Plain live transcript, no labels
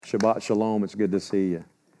Shabbat Shalom. It's good to see you.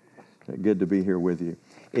 Good to be here with you.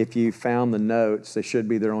 If you found the notes, they should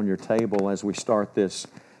be there on your table as we start this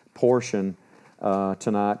portion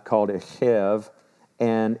tonight called Echev,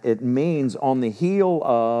 and it means on the heel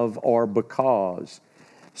of or because.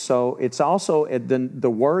 So it's also,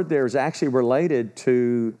 the word there is actually related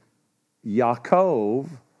to Yaakov,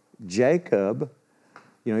 Jacob.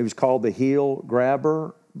 You know, he was called the heel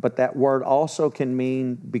grabber, but that word also can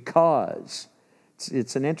mean because.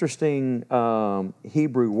 It's an interesting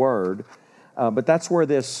Hebrew word, but that's where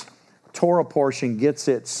this Torah portion gets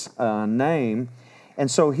its name.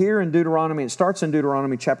 And so here in Deuteronomy, it starts in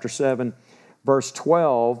Deuteronomy chapter 7, verse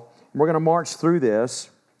 12. We're going to march through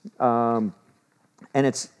this. And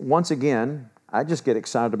it's, once again, I just get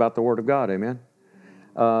excited about the Word of God, amen?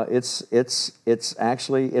 It's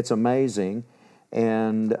amazing,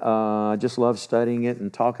 and I just love studying it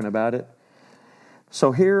and talking about it.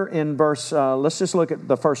 So here in verse, let's just look at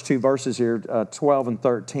the first two verses here, 12 and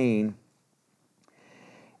 13.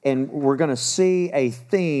 And we're going to see a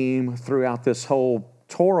theme throughout this whole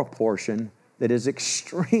Torah portion that is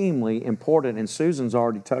extremely important, and Susan's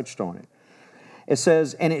already touched on it. It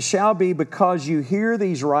says, "And it shall be because you hear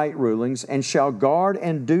these right rulings and shall guard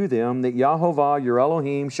and do them, that Yahovah your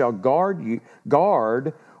Elohim shall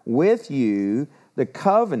guard with you the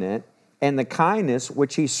covenant and the kindness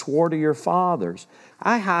which He swore to your fathers."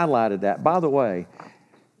 I highlighted that. By the way,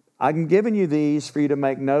 I'm giving you these for you to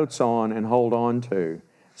make notes on and hold on to.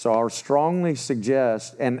 So I strongly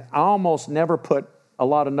suggest, and I almost never put a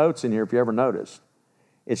lot of notes in here if you ever noticed.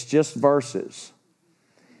 It's just verses.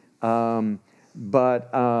 So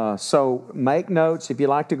make notes. If you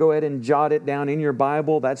like to go ahead and jot it down in your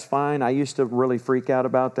Bible, that's fine. I used to really freak out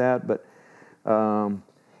about that, but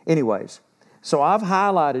anyways. So I've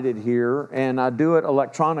highlighted it here, and I do it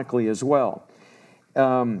electronically as well.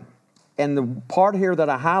 And the part here that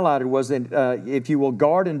I highlighted was that if you will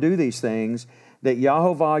guard and do these things, that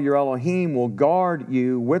Yahovah your Elohim will guard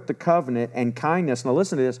you with the covenant and kindness. Now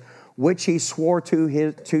listen to this, which He swore to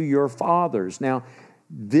your fathers. Now,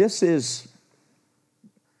 this is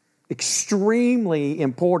extremely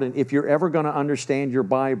important if you're ever going to understand your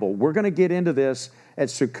Bible. We're going to get into this at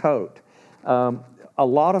Sukkot. A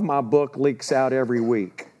lot of my book leaks out every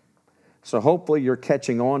week. So hopefully you're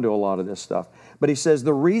catching on to a lot of this stuff. But he says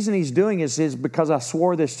the reason he's doing is because I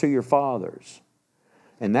swore this to your fathers.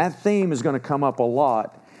 And that theme is going to come up a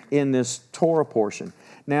lot in this Torah portion.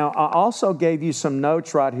 Now, I also gave you some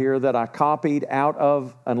notes right here that I copied out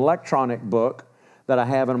of an electronic book that I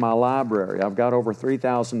have in my library. I've got over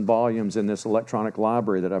 3,000 volumes in this electronic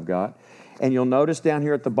library that I've got. And you'll notice down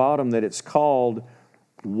here at the bottom that it's called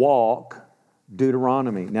Walk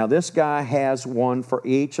Deuteronomy. Now, this guy has one for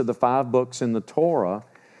each of the 5 books in the Torah.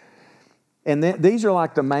 And these are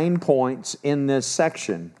like the main points in this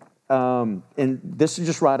section. And this is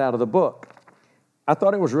just right out of the book. I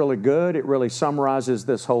thought it was really good. It really summarizes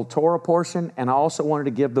this whole Torah portion. And I also wanted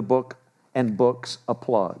to give the book and books a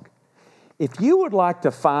plug. If you would like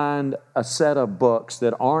to find a set of books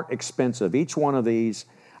that aren't expensive, each one of these,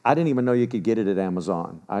 I didn't even know you could get it at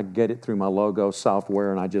Amazon. I get it through my Logo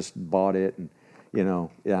software, and I just bought it, and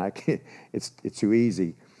it's too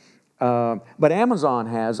easy. But Amazon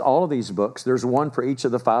has all of these books. There's one for each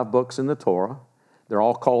of the 5 books in the Torah. They're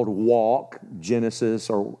all called Walk, Genesis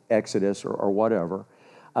or Exodus or whatever.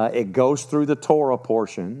 It goes through the Torah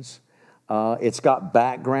portions. It's got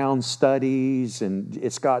background studies, and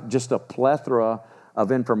it's got just a plethora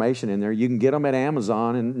of information in there. You can get them at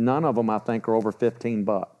Amazon, and none of them, I think, are over $15.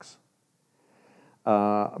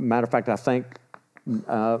 Matter of fact, I think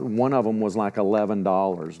one of them was like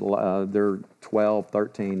 $11. They're 12,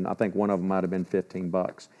 13. I think one of them might have been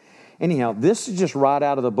 $15. Anyhow, this is just right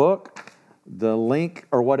out of the book. The link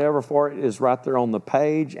or whatever for it is right there on the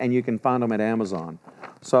page, and you can find them at Amazon.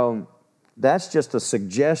 So that's just a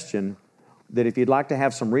suggestion that if you'd like to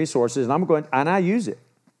have some resources, and I use it.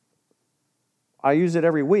 I use it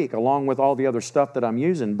every week along with all the other stuff that I'm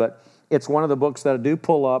using, but it's one of the books that I do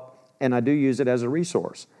pull up, and I do use it as a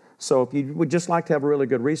resource. So if you would just like to have a really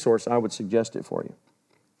good resource, I would suggest it for you.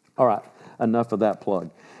 All right, enough of that plug.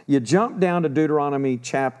 You jump down to Deuteronomy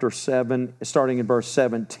chapter 7, starting in verse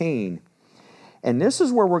 17. And this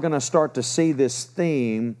is where we're going to start to see this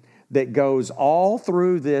theme that goes all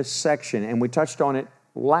through this section, and we touched on it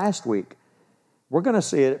last week. We're going to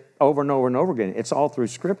see it over and over and over again. It's all through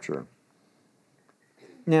Scripture.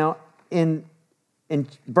 Now, in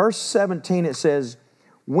verse 17, it says,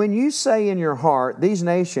 "When you say in your heart, these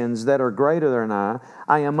nations that are greater than I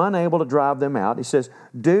am unable to drive them out." He says,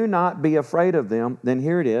 "Do not be afraid of them." Then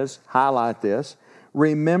here it is, highlight this.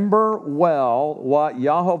 remember well what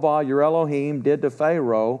Yahovah your Elohim did to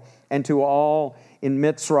Pharaoh and to all in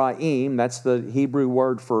Mitzrayim. That's the Hebrew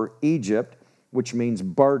word for Egypt, which means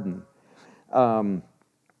burden. And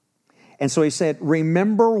so he said,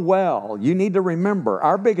 remember well. You need to remember.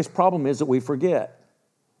 Our biggest problem is that we forget.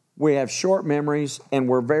 We have short memories and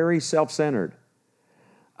we're very self-centered.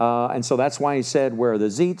 And so that's why he said where the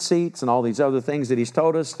zeet seats and all these other things that he's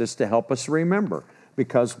told us, just to help us remember,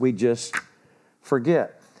 because we just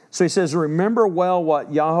forget. So he says, remember well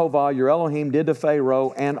what Yahovah your Elohim did to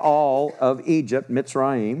Pharaoh and all of Egypt,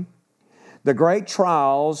 Mitzrayim, the great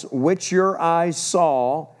trials which your eyes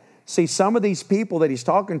saw. See, some of these people that he's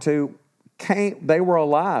talking to, they were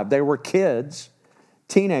alive. They were kids,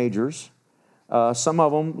 teenagers, some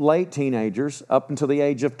of them late teenagers, up until the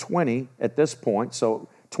age of 20 at this point. So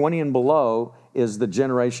 20 and below is the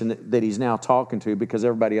generation that he's now talking to, because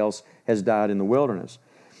everybody else has died in the wilderness.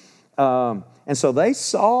 And so they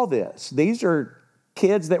saw this. These are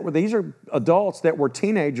these are adults that were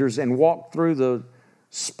teenagers and walked through the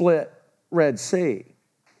split Red Sea.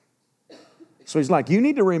 So he's like, you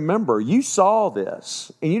need to remember, you saw this,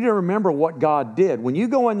 and you need to remember what God did. When you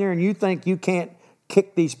go in there and you think you can't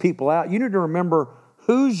kick these people out, you need to remember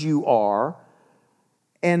whose you are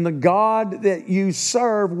and the God that you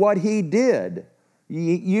serve, what He did.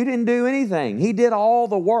 You didn't do anything. He did all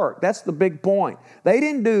the work. That's the big point. They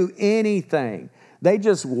didn't do anything. They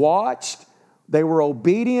just watched. They were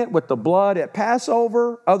obedient with the blood at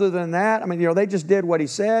Passover. Other than that, they just did what He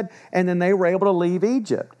said, and then they were able to leave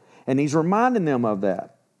Egypt. And He's reminding them of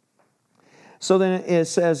that. So then it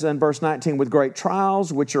says in verse 19, with great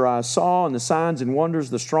trials, which your eyes saw, and the signs and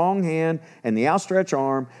wonders, the strong hand and the outstretched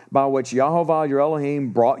arm by which Yahovah your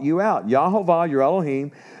Elohim brought you out. Yahovah your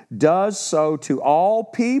Elohim does so to all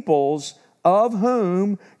peoples of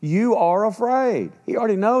whom you are afraid. He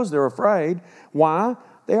already knows they're afraid. Why?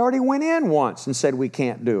 They already went in once and said we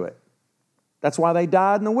can't do it. That's why they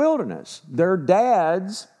died in the wilderness. Their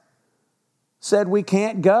dads said we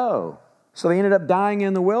can't go. So they ended up dying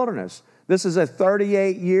in the wilderness. This is a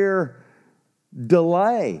 38-year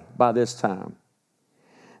delay by this time.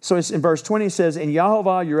 So it's in verse 20 it says, and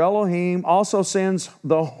Yahovah your Elohim also sends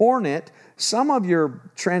the hornet. Some of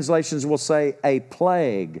your translations will say a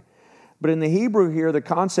plague. But in the Hebrew here, the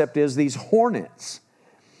concept is these hornets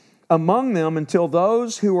among them until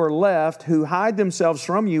those who are left, who hide themselves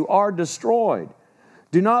from you, are destroyed.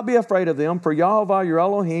 Do not be afraid of them, for Yahovah your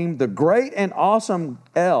Elohim, the great and awesome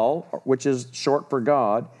El, which is short for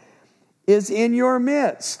God, is in your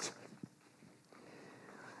midst.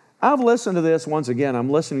 I've listened to this once again. I'm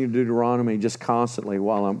listening to Deuteronomy just constantly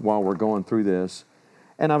while we're going through this.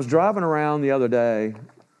 And I was driving around the other day,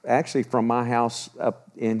 actually from my house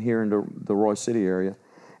up in here into the Roy City area,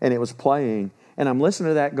 and it was playing. And I'm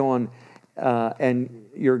listening to that going, and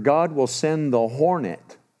your God will send the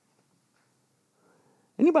hornet.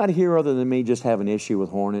 Anybody here other than me just have an issue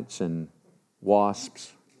with hornets and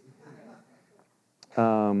wasps?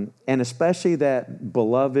 And especially that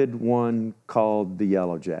beloved one called the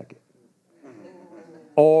yellow jacket.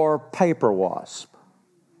 Or paper wasp.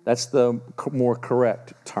 That's the more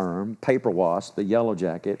correct term, paper wasp, the yellow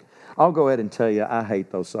jacket. I'll go ahead and tell you, I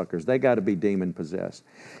hate those suckers. They got to be demon-possessed.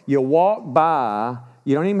 You walk by,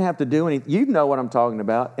 you don't even have to do anything. You know what I'm talking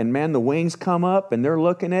about. And man, the wings come up and they're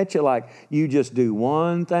looking at you like, you just do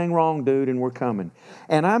one thing wrong, dude, and we're coming.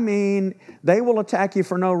 And they will attack you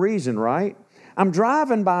for no reason, right? I'm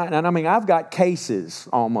driving by, and I've got cases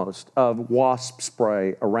almost of wasp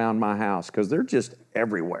spray around my house because they're just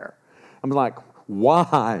everywhere. I'm like,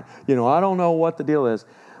 why? I don't know what the deal is.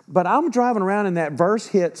 But I'm driving around and that verse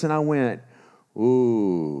hits and I went,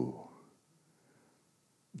 ooh,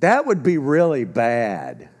 that would be really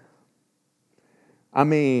bad.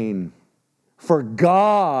 For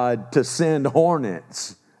God to send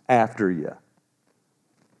hornets after you.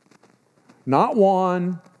 Not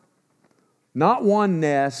one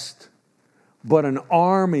nest, but an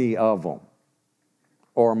army of them.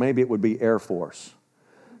 Or maybe it would be Air Force.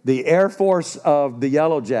 The Air Force of the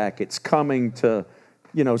Yellow Jackets coming to,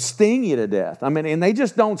 sting you to death. And they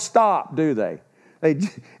just don't stop, do they? They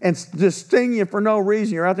just sting you for no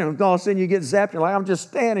reason. You're out there and all of a sudden you get zapped. You're like, I'm just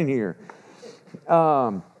standing here.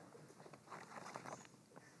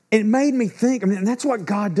 It made me think, and that's what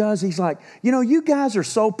God does. He's like, you guys are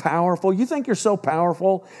so powerful. You think you're so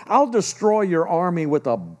powerful? I'll destroy your army with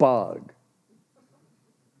a bug.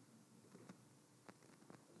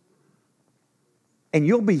 And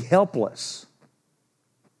you'll be helpless.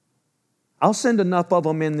 I'll send enough of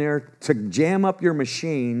them in there to jam up your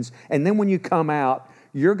machines, and then when you come out,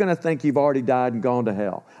 you're going to think you've already died and gone to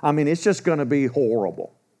hell. It's just going to be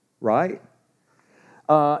horrible, right?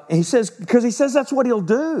 He says, because he says that's what he'll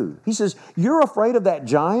do. He says, you're afraid of that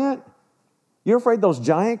giant? You're afraid of those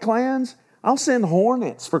giant clans? I'll send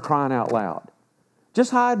hornets, for crying out loud.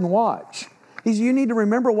 Just hide and watch. He says, you need to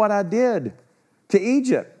remember what I did to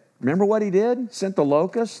Egypt. Remember what he did? Sent the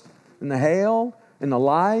locusts and the hail and the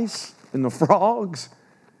lice and the frogs,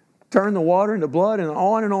 turned the water into blood, and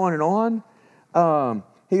on and on and on.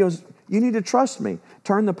 He goes, you need to trust me.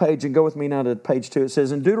 Turn the page and go with me now to page 2. It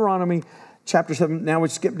says in Deuteronomy chapter 7, now we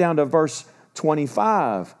skip down to verse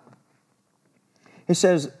 25. It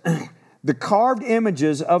says, the carved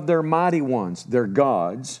images of their mighty ones, their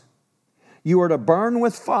gods, you are to burn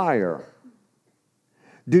with fire.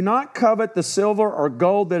 Do not covet the silver or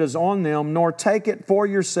gold that is on them, nor take it for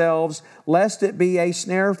yourselves, lest it be a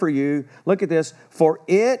snare for you. Look at this. For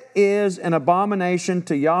it is an abomination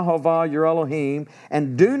to Yahovah your Elohim,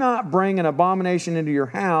 and do not bring an abomination into your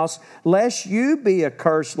house, lest you be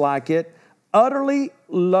accursed like it. Utterly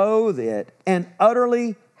loathe it, and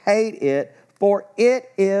utterly hate it, for it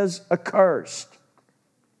is accursed.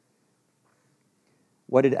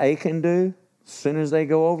 What did Achan do as soon as they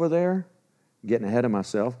go over there? Getting ahead of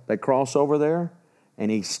myself. They cross over there,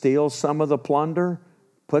 and he steals some of the plunder,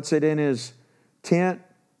 puts it in his tent.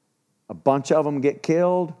 A bunch of them get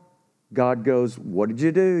killed. God goes, what did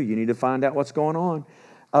you do? You need to find out what's going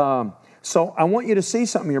on. So I want you to see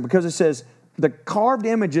something here, because it says, the carved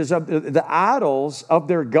images of the idols of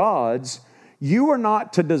their gods, you are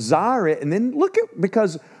not to desire it. And then look at,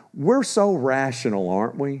 because we're so rational,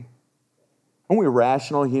 aren't we? Aren't we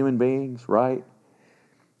rational human beings, right?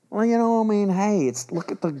 Well, hey,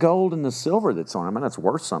 look at the gold and the silver that's on them. I mean, that's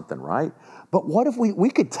worth something, right? But what if we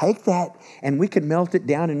could take that and we could melt it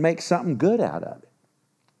down and make something good out of it?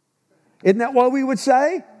 Isn't that what we would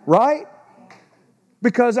say, right?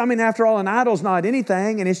 Because, after all, an idol's not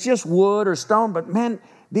anything, and it's just wood or stone. But, man,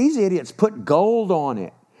 these idiots put gold on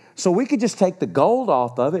it. So we could just take the gold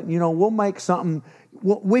off of it, and, we'll make something,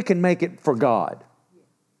 we can make it for God,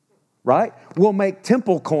 right? We'll make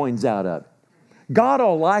temple coins out of it. God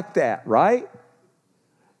will like that, right?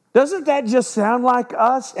 Doesn't that just sound like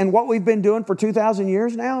us and what we've been doing for 2,000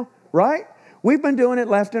 years now, right? We've been doing it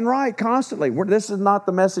left and right constantly. This is not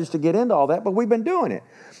the message to get into all that, but we've been doing it.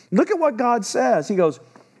 Look at what God says. He goes,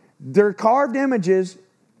 they're carved images,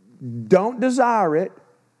 don't desire it,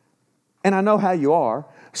 and I know how you are.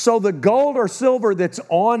 So the gold or silver that's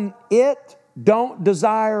on it, don't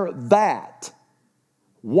desire that.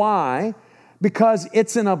 Why? Because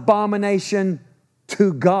it's an abomination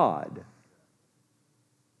to God.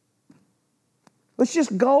 It's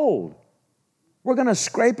just gold. We're going to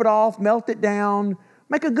scrape it off, melt it down,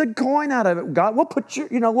 make a good coin out of it. God, we'll put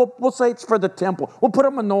we'll say it's for the temple. We'll put a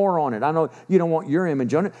menorah on it. I know you don't want your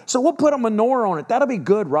image on it, so we'll put a menorah on it. That'll be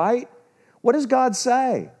good, right? What does God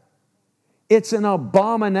say? It's an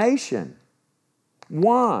abomination.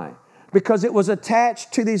 Why? Because it was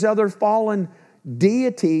attached to these other fallen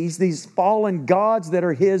deities, these fallen gods that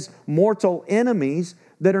are his mortal enemies,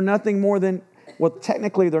 that are nothing more than, well,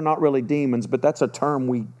 technically they're not really demons, but that's a term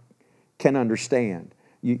we can understand.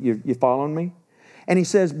 You following me? And he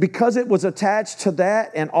says, because it was attached to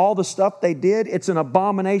that and all the stuff they did, it's an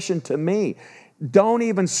abomination to me. Don't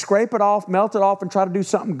even scrape it off, melt it off, and try to do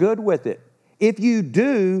something good with it. If you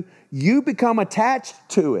do, you become attached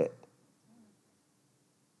to it.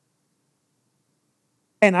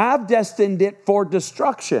 And I've destined it for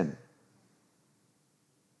destruction.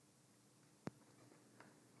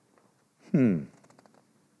 Can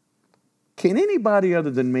anybody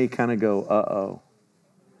other than me kind of go, uh-oh?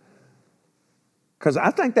 Because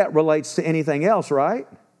I think that relates to anything else, right?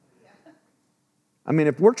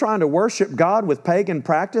 If we're trying to worship God with pagan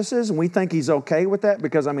practices and we think he's okay with that,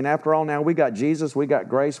 because, after all, now we got Jesus, we got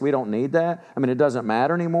grace, we don't need that. It doesn't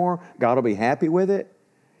matter anymore. God will be happy with it.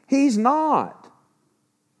 He's not.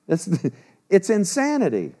 It's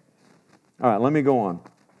insanity. All right, let me go on.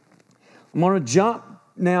 I'm going to jump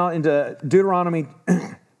now into Deuteronomy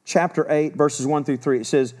chapter 8, verses 1 through 3. It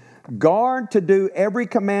says, guard to do every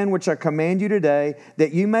command which I command you today,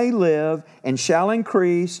 that you may live and shall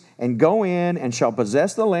increase and go in and shall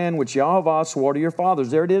possess the land which Yahovah swore to your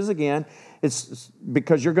fathers. There it is again. It's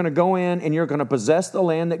because you're going to go in and you're going to possess the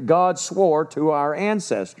land that God swore to our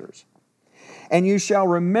ancestors. And you shall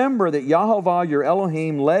remember that Yahovah your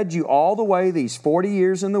Elohim led you all the way these 40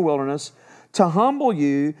 years in the wilderness to humble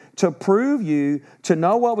you, to prove you, to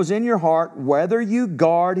know what was in your heart, whether you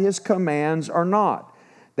guard his commands or not.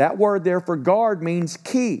 That word there for guard means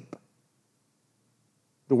keep.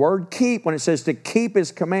 The word keep, when it says to keep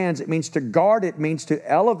his commands, it means to guard it, means to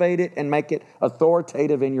elevate it and make it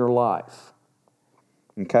authoritative in your life.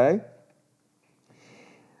 Okay?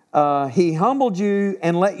 He humbled you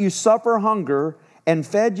and let you suffer hunger and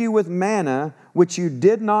fed you with manna, which you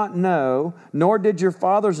did not know, nor did your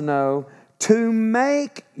fathers know, to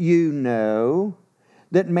make you know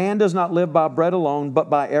that man does not live by bread alone, but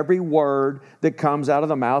by every word that comes out of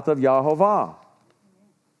the mouth of Yahovah.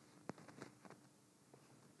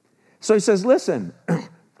 So he says, listen,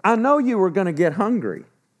 I know you were going to get hungry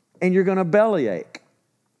and you're going to bellyache.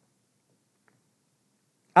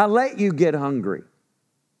 I let you get hungry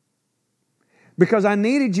because I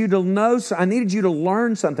needed you to know, I needed you to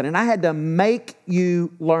learn something, and I had to make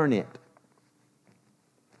you learn it.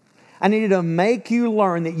 I needed to make you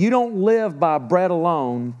learn that you don't live by bread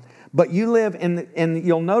alone, but you live in, and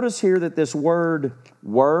you'll notice here that this word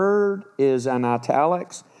is in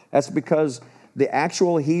italics. That's because the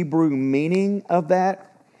actual Hebrew meaning of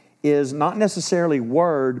that is not necessarily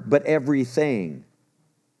word, but everything.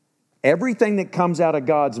 Everything that comes out of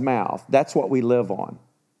God's mouth, that's what we live on.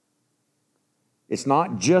 It's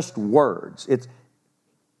not just words.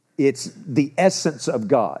 It's the essence of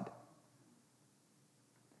God.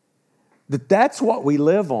 That's what we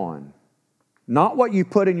live on. Not what you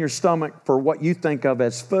put in your stomach for what you think of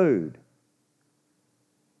as food.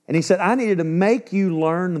 And he said, I needed to make you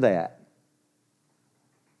learn that.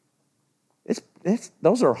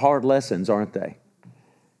 Those are hard lessons, aren't they?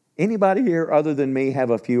 Anybody here other than me have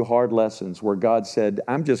a few hard lessons where God said,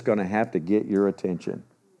 I'm just going to have to get your attention?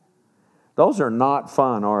 Those are not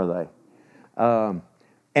fun, are they?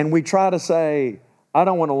 And we try to say, I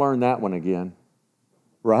don't want to learn that one again,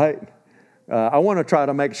 right? I want to try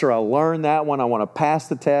to make sure I learn that one. I want to pass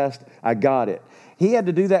the test. I got it. He had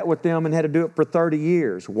to do that with them and had to do it for 30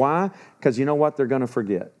 years. Why? Because you know what? They're going to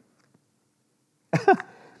forget.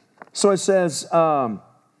 So it says,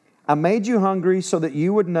 I made you hungry so that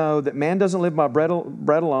you would know that man doesn't live by bread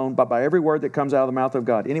alone, but by every word that comes out of the mouth of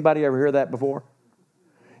God. Anybody ever hear that before?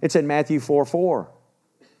 It's in Matthew 4:4.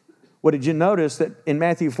 Well, did you notice that in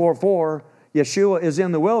Matthew 4:4, Yeshua is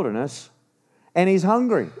in the wilderness and he's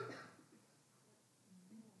hungry?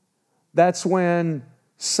 That's when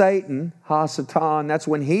Satan, Ha-Satan, that's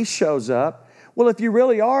when he shows up. Well, if you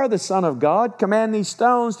really are the Son of God, command these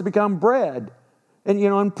stones to become bread.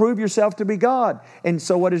 And prove yourself to be God. And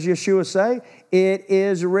so what does Yeshua say? It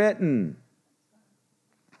is written.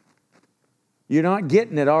 You're not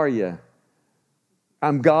getting it, are you?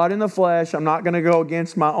 I'm God in the flesh. I'm not going to go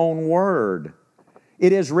against my own word.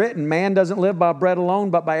 It is written, man doesn't live by bread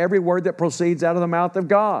alone, but by every word that proceeds out of the mouth of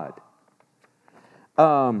God.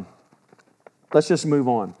 Let's just move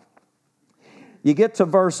on. You get to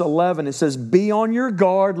verse 11, it says, be on your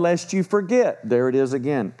guard lest you forget. There it is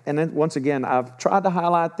again. And then once again, I've tried to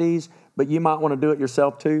highlight these, but you might want to do it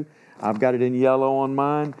yourself too. I've got it in yellow on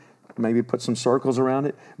mine. Maybe put some circles around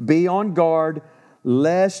it. Be on guard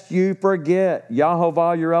lest you forget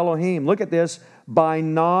Yahovah your Elohim. Look at this. By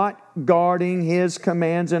not guarding His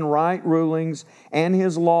commands and right rulings and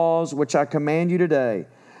His laws, which I command you today.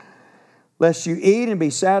 Lest you eat and be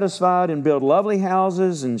satisfied and build lovely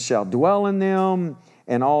houses and shall dwell in them,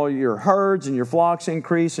 and all your herds and your flocks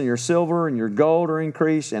increase, and your silver and your gold are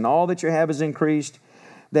increased, and all that you have is increased,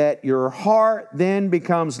 that your heart then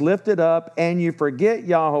becomes lifted up, and you forget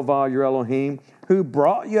Yahovah your Elohim, who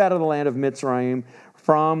brought you out of the land of Mitzrayim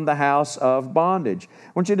from the house of bondage.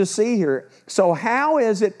 I want you to see here, so how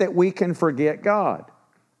is it that we can forget God?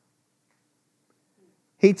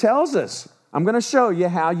 He tells us, I'm going to show you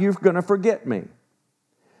how you're going to forget me.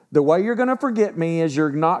 The way you're going to forget me is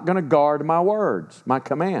you're not going to guard my words, my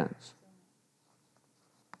commands.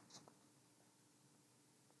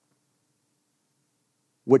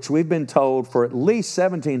 Which we've been told for at least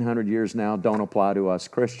 1,700 years now don't apply to us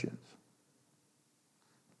Christians.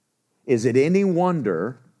 Is it any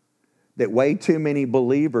wonder that way too many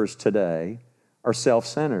believers today are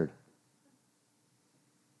self-centered?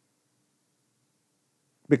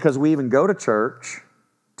 Because we even go to church,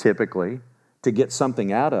 typically, to get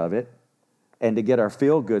something out of it and to get our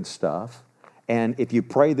feel-good stuff. And if you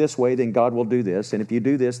pray this way, then God will do this. And if you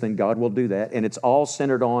do this, then God will do that. And it's all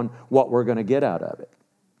centered on what we're going to get out of it.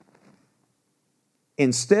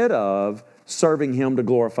 Instead of serving Him to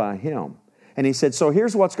glorify Him. And he said, so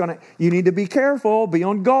here's what's you need to be careful, be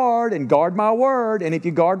on guard, and guard my word. And if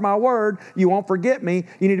you guard my word, you won't forget me.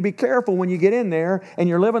 You need to be careful when you get in there and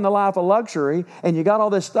you're living the life of luxury and you got all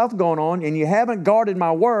this stuff going on and you haven't guarded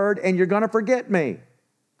my word and you're going to forget me.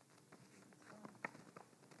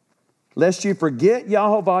 Lest you forget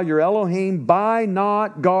Yahovah your Elohim by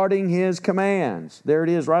not guarding His commands. There it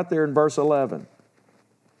is right there in verse 11.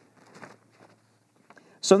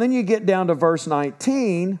 So then you get down to verse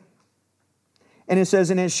 19. And it says,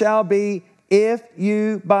 and it shall be if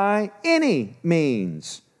you by any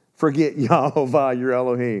means forget Yahovah, your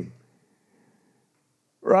Elohim.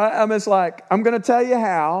 Right? I mean, it's like, I'm going to tell you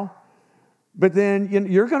how, but then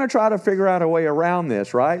you're going to try to figure out a way around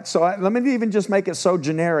this, right? So let me even just make it so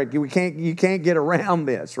generic. You can't get around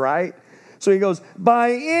this, right? So he goes,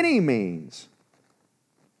 by any means,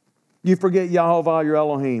 you forget Yahovah, your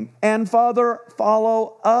Elohim, and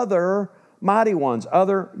follow other mighty ones,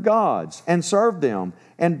 other gods, and serve them,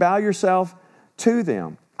 and bow yourself to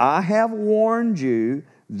them. I have warned you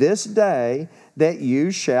this day that you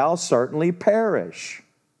shall certainly perish.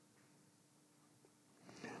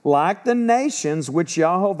 Like the nations which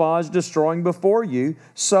Yahovah is destroying before you,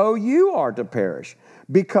 so you are to perish,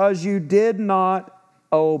 because you did not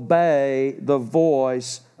obey the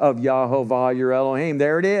voice of Yahovah, your Elohim.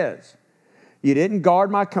 There it is. You didn't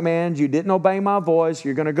guard my commands. You didn't obey my voice.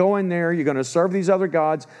 You're going to go in there. You're going to serve these other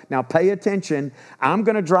gods. Now pay attention. I'm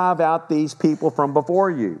going to drive out these people from before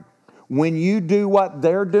you. When you do what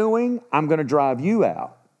they're doing, I'm going to drive you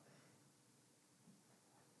out.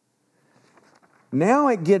 Now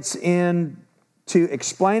it gets into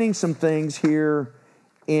explaining some things here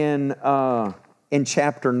in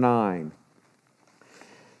chapter 9.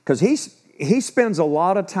 Because he spends a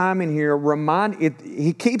lot of time in here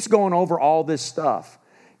he keeps going over all this stuff.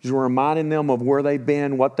 He's reminding them of where they've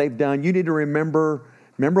been, what they've done. You need to remember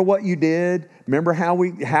what you did. Remember how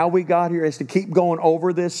we got here. Is to keep going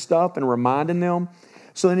over this stuff and reminding them.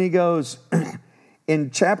 So then he goes, in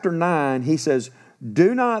chapter 9, he says,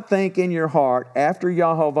 do not think in your heart after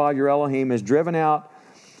Yahovah your Elohim has driven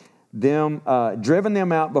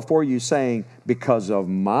them out before you, saying, because of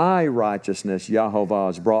my righteousness Yahovah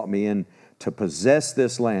has brought me in to possess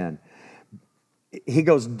this land. He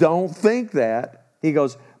goes, don't think that. He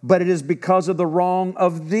goes, but it is because of the wrong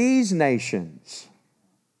of these nations.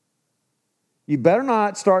 You better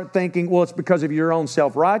not start thinking, well, it's because of your own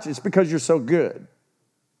self-righteousness. It's because you're so good.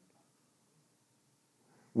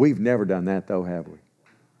 We've never done that, though, have we?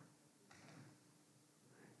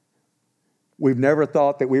 We've never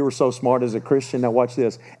thought that we were so smart as a Christian. Now watch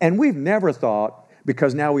this. And we've never thought,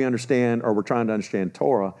 because now we understand, or we're trying to understand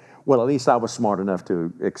Torah, well, at least I was smart enough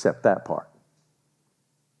to accept that part.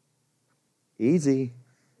 Easy.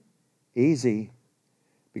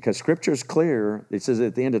 Because Scripture is clear. It says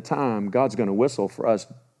at the end of time, God's going to whistle for us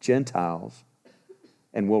Gentiles,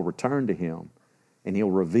 and we'll return to Him, and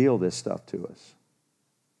He'll reveal this stuff to us.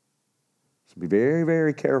 So be very,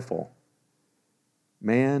 very careful.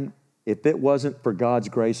 Man, if it wasn't for God's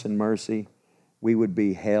grace and mercy, we would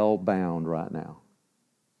be hell-bound right now.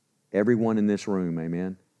 Everyone in this room,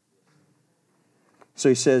 amen? So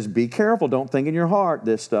he says, be careful. Don't think in your heart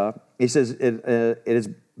this stuff. He says,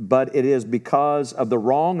 but it is because of the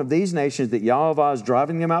wrong of these nations that Yahovah is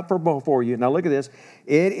driving them out before you. Now look at this.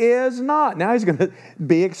 It is not. Now he's going to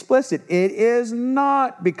be explicit. It is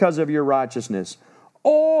not because of your righteousness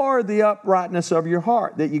or the uprightness of your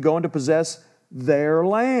heart that you go in to possess their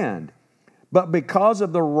land, but because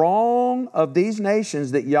of the wrong of these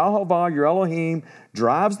nations that Yahovah, your Elohim,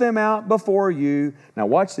 drives them out before you. Now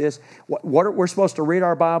watch this. We're supposed to read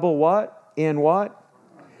our Bible what? In what?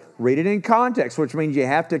 Read it in context, which means you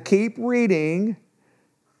have to keep reading,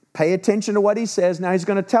 pay attention to what he says. Now he's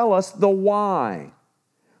going to tell us the why.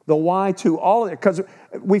 The why to all of it. Because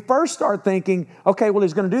we first start thinking, okay, well,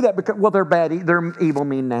 he's going to do that because, well, they're bad, they're evil,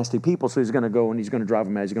 mean, nasty people, so he's going to go and he's going to drive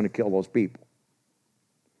them out, he's going to kill those people.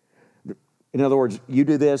 In other words, you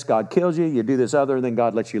do this, God kills you. You do this other, then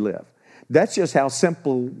God lets you live. That's just how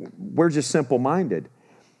simple, we're just simple-minded.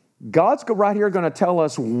 God's right here going to tell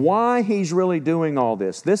us why he's really doing all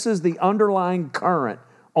this. This is the underlying current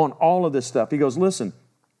on all of this stuff. He goes, listen,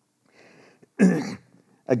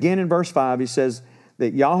 again in verse 5, he says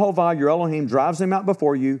that Yahovah, your Elohim, drives them out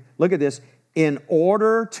before you. Look at this. In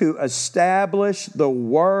order to establish the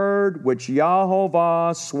word which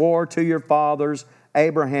Yahovah swore to your fathers,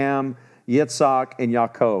 Abraham, Yitzhak, and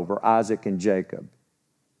Yaakov, or Isaac and Jacob.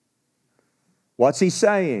 What's he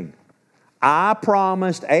saying? I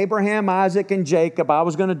promised Abraham, Isaac, and Jacob I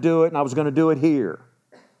was going to do it, and I was going to do it here.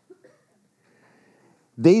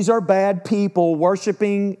 These are bad people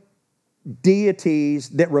worshiping deities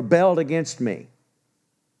that rebelled against me,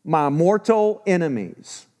 my mortal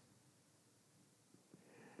enemies.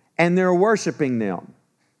 And they're worshiping them.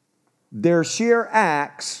 Their sheer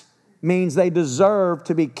acts means they deserve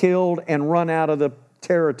to be killed and run out of the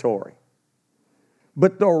territory.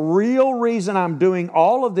 But the real reason I'm doing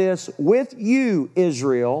all of this with you,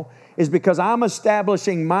 Israel, is because I'm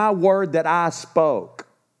establishing my word that I spoke.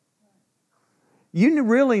 You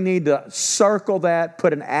really need to circle that,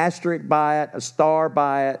 put an asterisk by it, a star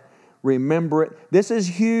by it, remember it. This is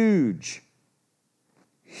huge.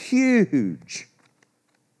 Huge.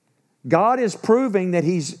 God is proving that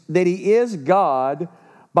He is God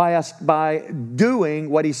by doing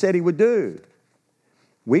what He said He would do.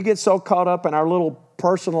 We get so caught up in our little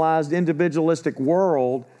personalized, individualistic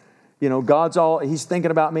world. He's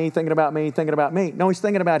thinking about me, thinking about me, thinking about me. No, He's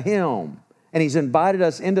thinking about Him. And He's invited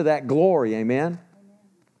us into that glory. Amen?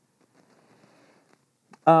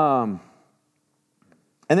 And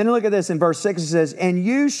then look at this in verse 6. It says, and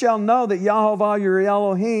you shall know that Yahovah your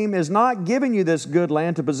Elohim is not giving you this good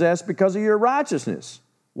land to possess because of your righteousness.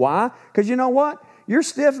 Why? Because you know what? You're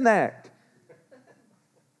stiff-necked.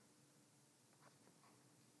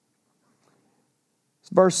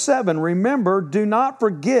 Verse 7, remember, do not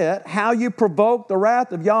forget how you provoked the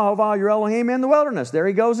wrath of Yahovah your Elohim in the wilderness. There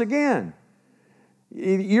he goes again.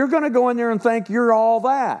 You're going to go in there and think you're all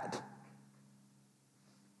that.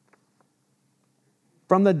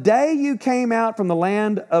 From the day you came out from the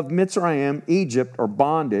land of Mitzrayim, Egypt, or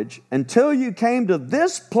bondage, until you came to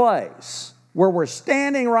this place where we're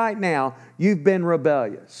standing right now, you've been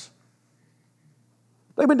rebellious.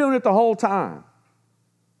 They've been doing it the whole time.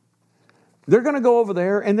 They're going to go over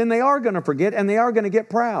there, and then they are going to forget, and they are going to get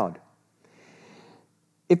proud.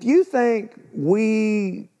 If you think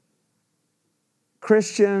we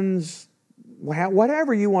Christians,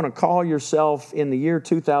 whatever you want to call yourself in the year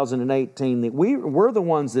 2018, that we're the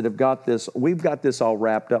ones that have got this, we've got this all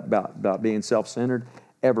wrapped up about being self-centered,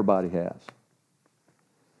 everybody has.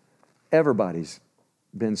 Everybody's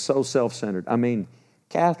been so self-centered. I mean,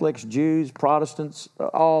 Catholics, Jews, Protestants,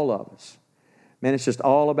 all of us. Man, it's just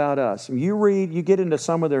all about us. You get into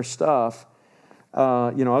some of their stuff.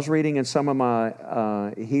 I was reading in some of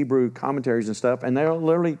my Hebrew commentaries and stuff, and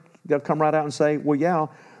they'll come right out and say, well, yeah,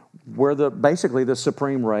 we're basically the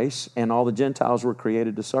supreme race, and all the Gentiles were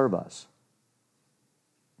created to serve us.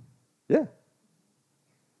 Yeah.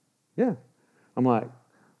 Yeah. I'm like,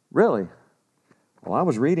 really? Well, I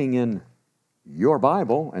was reading in your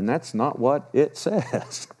Bible, and that's not what it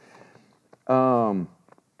says.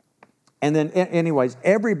 And then, anyways,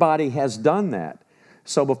 everybody has done that.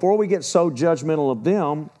 So before we get so judgmental of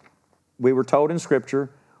them, we were told in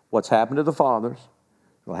Scripture what's happened to the fathers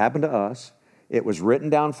will happen to us. It was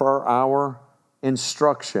written down for our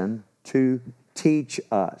instruction to teach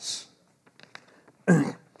us.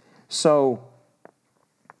 So,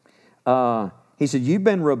 he said, you've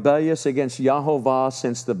been rebellious against Yahovah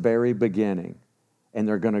since the very beginning. And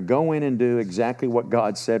they're going to go in and do exactly what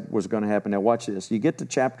God said was going to happen. Now watch this. You get to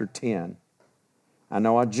chapter 10. I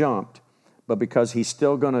know I jumped, but because he's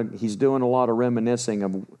doing a lot of reminiscing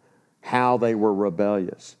of how they were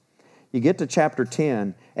rebellious. You get to chapter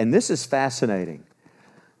 10, and this is fascinating.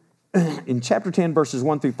 In chapter 10, verses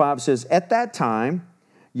 1 through 5, it says, at that time,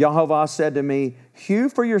 Yahovah said to me, hew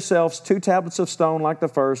for yourselves 2 tablets of stone like the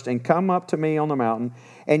first, and come up to me on the mountain,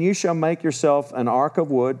 and you shall make yourself an ark of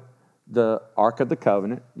wood, the Ark of the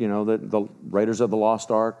Covenant, the Raiders of the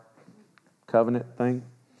Lost Ark covenant thing.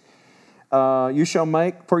 You shall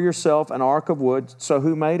make for yourself an ark of wood. So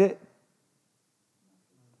who made it?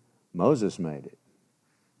 Moses made it.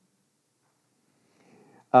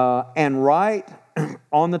 And write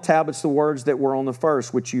on the tablets the words that were on the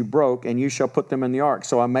first, which you broke, and you shall put them in the ark.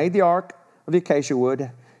 So I made the ark of the acacia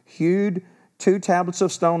wood, hewed 2 tablets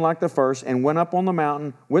of stone like the first, and went up on the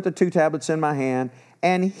mountain with the 2 tablets in my hand,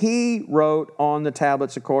 and he wrote on the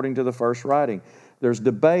tablets according to the first writing. There's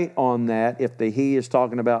debate on that, if the he is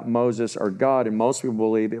talking about Moses or God, and most people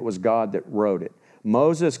believe it was God that wrote it.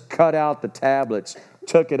 Moses cut out the tablets,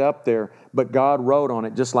 took it up there, but God wrote on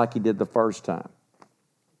it just like he did the first time.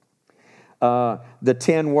 The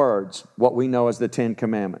 10 words, what we know as the 10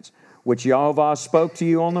 commandments, which Yahovah spoke to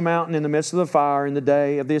you on the mountain in the midst of the fire in the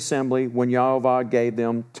day of the assembly when Yahovah gave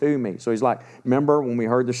them to me. So he's like, remember when we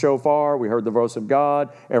heard the shofar, we heard the voice of God,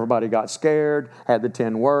 everybody got scared, had the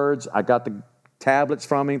 10 words, I got the tablets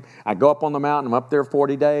from him. I go up on the mountain, I'm up there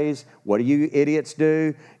 40 days. What do you idiots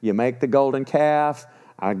do? You make the golden calf.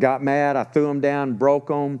 I got mad, I threw them down, broke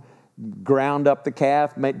them, ground up the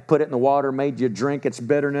calf, put it in the water, made you drink its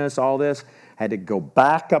bitterness, all this. Had to go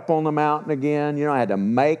back up on the mountain again. I had to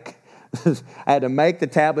make the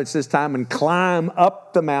tablets this time and climb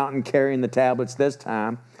up the mountain carrying the tablets this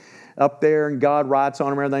time. Up there, and God writes on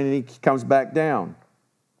them and everything, and he comes back down.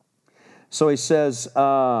 So he says,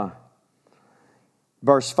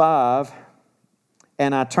 verse 5,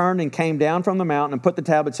 and I turned and came down from the mountain and put the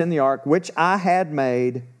tablets in the ark, which I had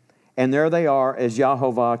made, and there they are, as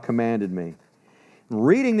Yahovah commanded me.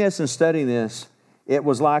 Reading this and studying this, it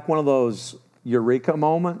was like one of those eureka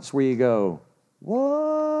moments where you go,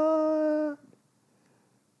 what?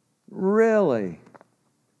 Really?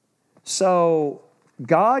 So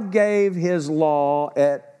God gave his law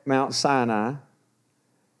at Mount Sinai,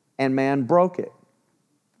 and man broke it.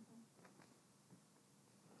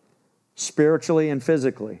 Spiritually and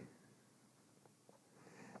physically.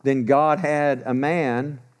 Then God had a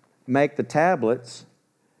man make the tablets,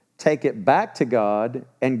 take it back to God,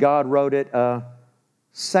 and God wrote it a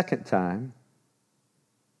second time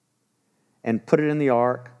and put it in the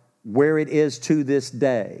ark where it is to this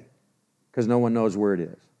day, because no one knows where it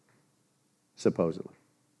is, supposedly.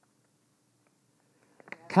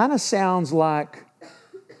 Kind of sounds like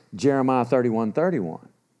Jeremiah 31:31.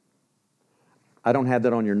 I don't have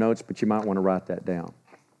that on your notes, but you might want to write that down.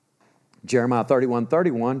 Jeremiah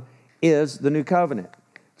 31:31 is the new covenant.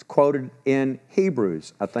 It's quoted in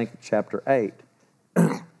Hebrews, I think chapter 8.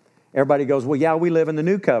 Everybody goes, well, yeah, we live in the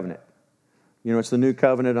new covenant. You know, it's the new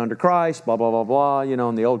covenant under Christ, blah, blah, blah, blah. You know,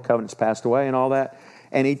 and the old covenant's passed away and all that.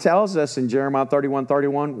 And he tells us in Jeremiah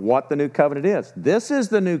 31:31 what the new covenant is. This is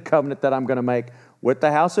the new covenant that I'm going to make with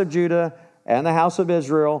the house of Judah and the house of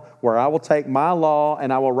Israel, where I will take my law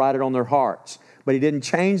and I will write it on their hearts. But he didn't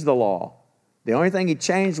change the law. The only thing he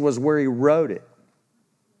changed was where he wrote it.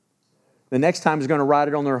 The next time he's going to write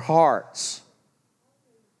it on their hearts.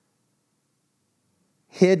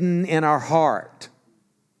 Hidden in our heart.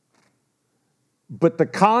 But the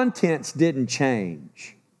contents didn't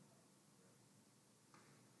change.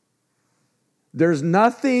 There's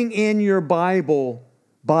nothing in your Bible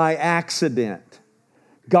by accident.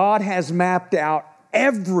 God has mapped out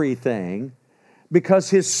everything because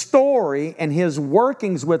His story and His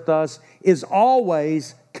workings with us is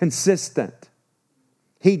always consistent.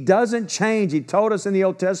 He doesn't change. He told us in the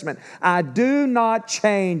Old Testament, I do not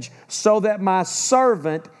change so that my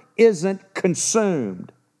servant isn't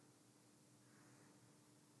consumed.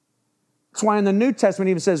 That's why in the New Testament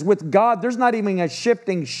it even says, with God, there's not even a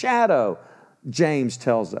shifting shadow, James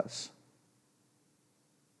tells us.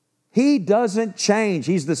 He doesn't change.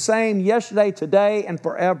 He's the same yesterday, today, and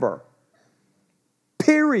forever.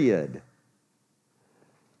 Period.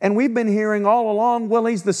 And we've been hearing all along, well,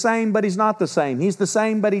 He's the same, but He's not the same. He's the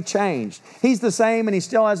same, but He changed. He's the same, and He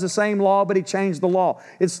still has the same law, but He changed the law.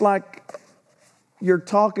 It's like you're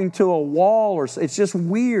talking to a wall, or it's just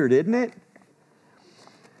weird, isn't it?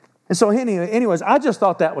 And so anyways, I just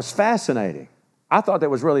thought that was fascinating. I thought that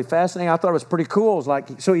was really fascinating. I thought it was pretty cool. It was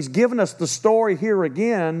like, so He's given us the story here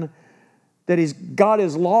again that He's got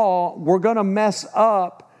His law. We're going to mess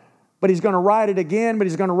up, but He's going to write it again, but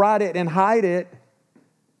He's going to write it and hide it,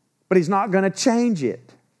 but He's not going to change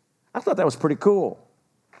it. I thought that was pretty cool.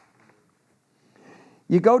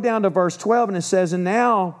 You go down to verse 12 and it says, and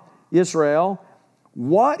now, Israel,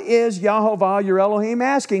 what is Yahovah your Elohim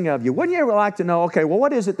asking of you? Wouldn't you ever like to know, okay, well,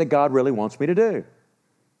 what is it that God really wants me to do?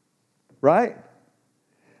 Right?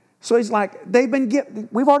 So He's like,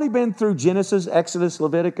 we've already been through Genesis, Exodus,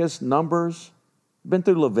 Leviticus, Numbers. Been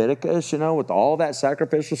through Leviticus, with all that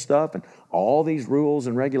sacrificial stuff and all these rules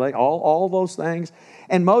and regulations, all those things.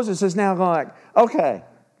 And Moses is now like, okay,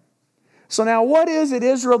 so now what is it,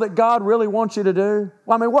 Israel, that God really wants you to do?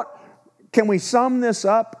 Well, what can we sum this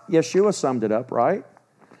up? Yeshua summed it up, right?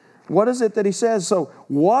 What is it that He says? So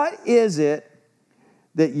what is it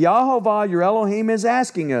that Yahovah your Elohim is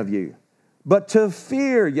asking of you? But to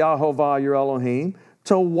fear Yahovah your Elohim,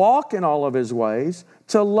 to walk in all of His ways,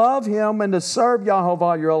 to love Him and to serve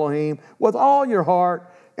Yahovah your Elohim with all your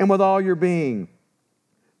heart and with all your being.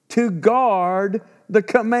 To guard the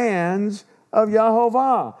commands of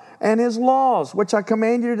Yahovah and His laws, which I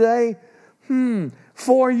command you today,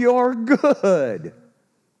 for your good.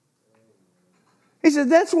 He said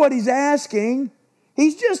that's what He's asking.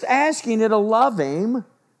 He's just asking you to love Him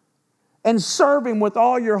and serve Him with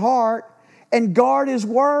all your heart and guard His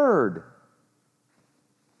word.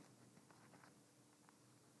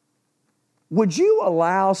 Would you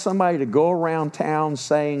allow somebody to go around town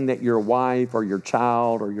saying that your wife or your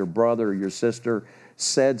child or your brother or your sister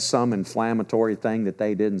said some inflammatory thing that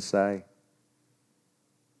they didn't say?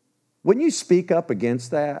 Wouldn't you speak up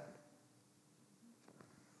against that?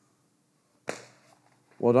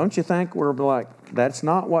 Well, don't you think we're like, that's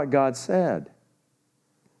not what God said.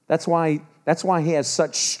 That's why He has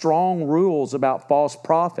such strong rules about false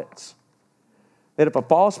prophets. That if a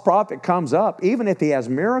false prophet comes up, even if he has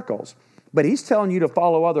miracles, but he's telling you to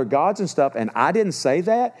follow other gods and stuff, and I didn't say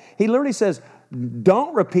that. He literally says,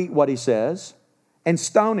 don't repeat what he says and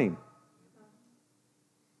stone him.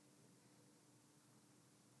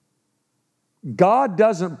 God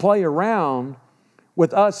doesn't play around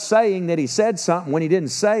with us saying that He said something when He didn't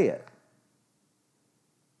say it.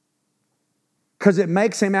 Because it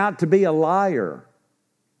makes Him out to be a liar.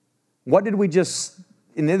 What did we just,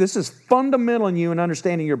 and this is fundamental in you in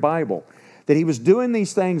understanding your Bible, that He was doing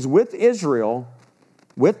these things with Israel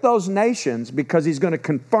with those nations because he's going to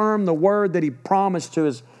confirm the word that he promised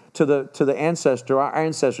to the ancestor, our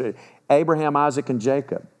ancestor, Abraham, Isaac, and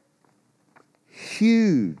Jacob.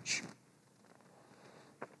 Huge.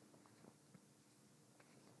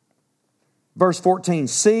 Verse 14,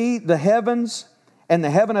 see, the heavens and the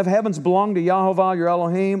heaven of heavens belong to Yahovah your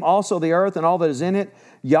Elohim, also the earth and all that is in it.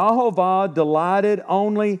 Yahovah delighted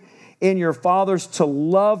only in your fathers to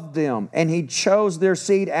love them, and he chose their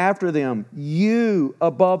seed after them, you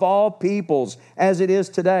above all peoples, as it is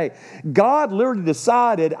today. God literally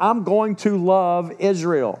decided, I'm going to love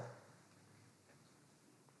Israel.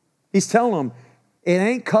 He's telling them, it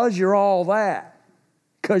ain't because you're all that,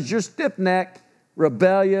 because you're stiff-necked,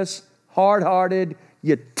 rebellious, hard-hearted,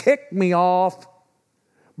 you tick me off,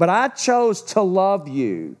 but I chose to love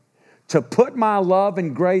you, to put my love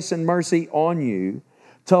and grace and mercy on you,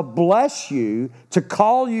 to bless you, to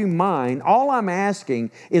call you mine. All I'm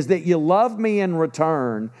asking is that you love me in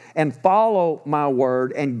return and follow my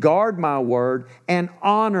word and guard my word and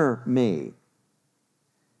honor me.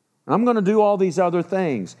 I'm going to do all these other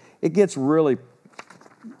things. It gets really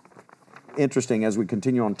interesting as we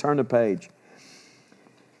continue on. Turn the page.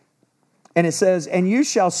 And it says, and you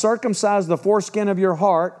shall circumcise the foreskin of your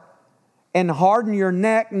heart and harden your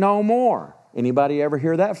neck no more. Anybody ever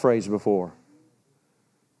hear that phrase before?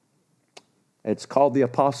 It's called the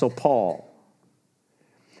Apostle Paul.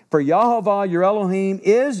 For Yahovah, your Elohim,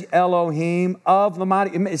 is Elohim of the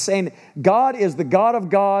mighty. It's saying God is the God of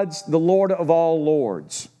gods, the Lord of all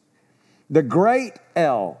lords. The great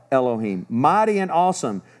Elohim, mighty and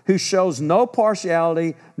awesome, who shows no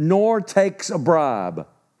partiality nor takes a bribe.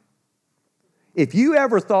 If you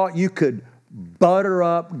ever thought you could butter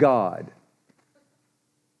up God,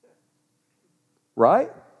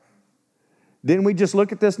 right? Didn't we just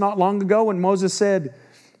look at this not long ago when Moses said,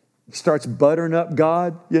 he starts buttering up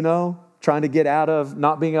God, trying to get out of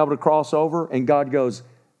not being able to cross over, and God goes,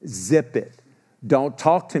 zip it. Don't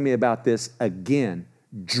talk to me about this again.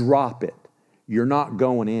 Drop it. You're not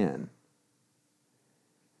going in.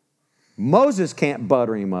 Moses can't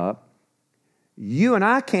butter him up. You and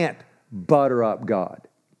I can't butter up God.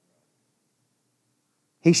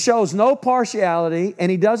 He shows no partiality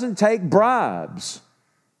and he doesn't take bribes.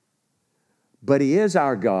 But he is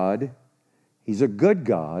our God. He's a good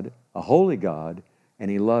God, a holy God,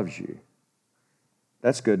 and he loves you.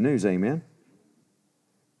 That's good news, amen?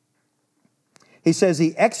 He says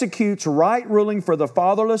he executes right ruling for the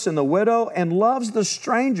fatherless and the widow and loves the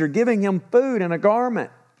stranger, giving him food and a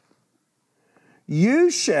garment.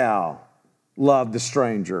 You shall love the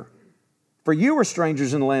stranger, for you were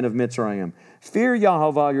strangers in the land of Mitzrayim. Fear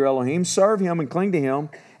Yahovah your Elohim, serve him and cling to him,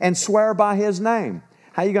 and swear by his name.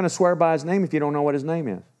 How are you going to swear by his name if you don't know what his name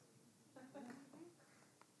is?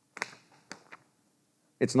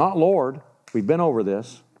 It's not Lord. We've been over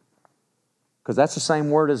this. Because that's the same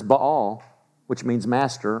word as Baal, which means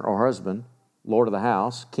master or husband, Lord of the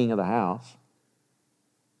house, king of the house.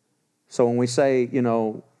 So when we say,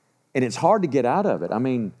 and it's hard to get out of it. I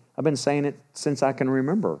mean, I've been saying it since I can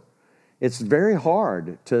remember. It's very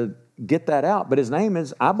hard to get that out. But his name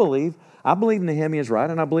is, I believe Nehemiah is right,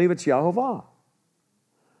 and I believe it's Yahovah.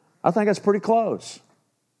 I think that's pretty close.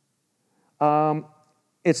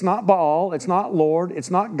 It's not Baal, it's not Lord,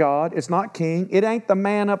 it's not God, it's not King. It ain't the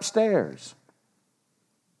man upstairs.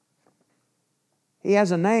 He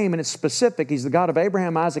has a name and it's specific. He's the God of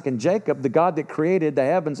Abraham, Isaac, and Jacob, the God that created the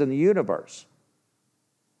heavens and the universe.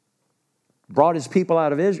 Brought his people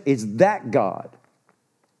out of Israel. It's that God.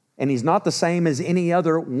 And he's not the same as any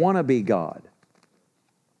other wannabe God.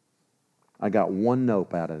 I got one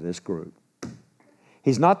nope out of this group.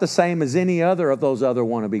 He's not the same as any other of those other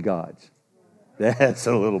wannabe gods. That's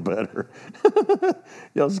a little better.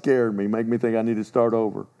 Y'all scared me. Make me think I need to start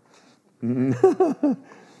over.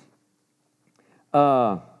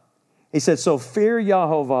 He said, so fear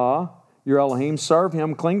Yahovah, your Elohim, serve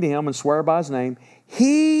him, cling to him, and swear by his name.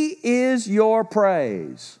 He is your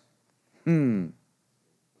praise. That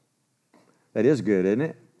is good, isn't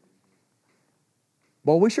it?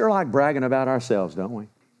 Boy, we sure like bragging about ourselves, don't we?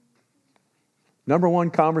 Number one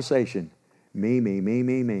conversation,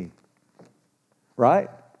 me. Right?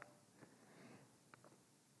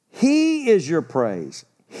 He is your praise.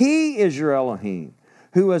 He is your Elohim,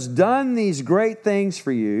 who has done these great things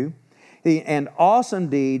for you and awesome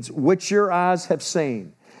deeds which your eyes have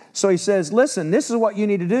seen. So he says, listen, this is what you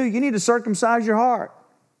need to do. You need to circumcise your heart.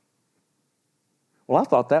 Well, I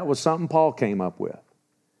thought that was something Paul came up with.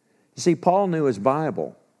 You see, Paul knew his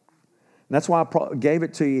Bible. And that's why I gave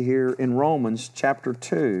it to you here in Romans chapter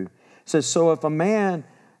 2. It says, so if a man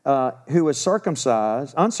who is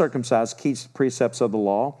uncircumcised, keeps the precepts of the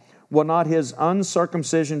law, will not his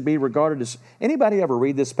uncircumcision be regarded as... Anybody ever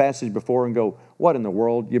read this passage before and go, what in the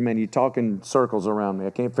world? You talk in circles around me. I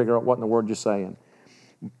can't figure out what in the world you're saying.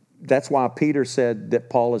 That's why Peter said that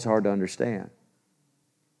Paul is hard to understand.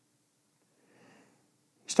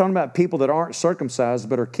 He's talking about people that aren't circumcised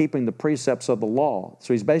but are keeping the precepts of the law.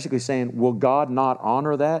 So he's basically saying, will God not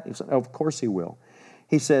honor that? He said, of course he will.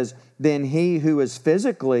 He says, then he who is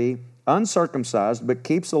physically uncircumcised but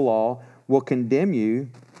keeps the law will condemn you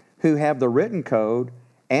who have the written code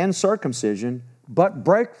and circumcision but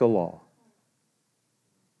break the law.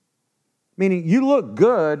 Meaning you look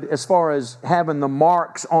good as far as having the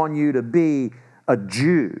marks on you to be a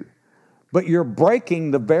Jew, but you're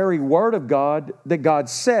breaking the very word of God that God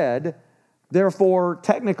said. Therefore,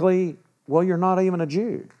 technically, well, you're not even a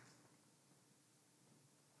Jew.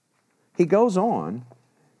 He goes on.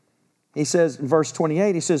 He says in verse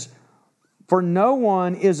 28, he says, for no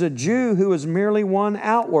one is a Jew who is merely one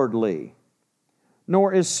outwardly,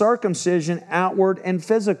 nor is circumcision outward and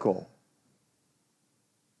physical.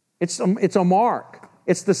 It's a mark.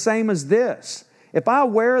 It's the same as this. If I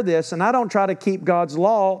wear this and I don't try to keep God's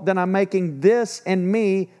law, then I'm making this and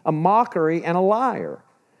me a mockery and a liar.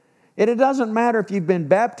 And it doesn't matter if you've been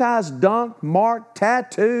baptized, dunked, marked,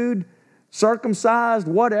 tattooed, circumcised,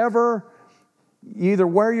 whatever. You either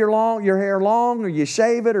wear your hair long or you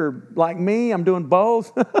shave it, or like me, I'm doing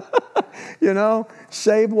both.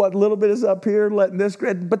 Shave what little bit is up here, letting this...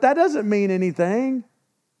 But that doesn't mean anything.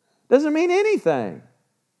 Doesn't mean anything.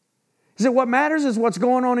 He said, what matters is what's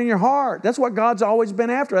going on in your heart. That's what God's always been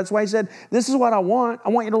after. That's why he said, this is what I want. I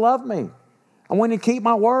want you to love me. I want you to keep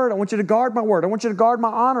my word. I want you to guard my word. I want you to guard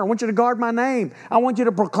my honor. I want you to guard my name. I want you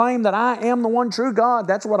to proclaim that I am the one true God.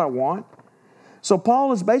 That's what I want. So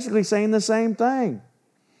Paul is basically saying the same thing.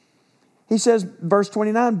 He says, verse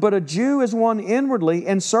 29, but a Jew is one inwardly,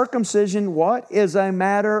 and circumcision, what? Is a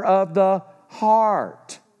matter of the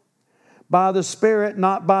heart, by the Spirit,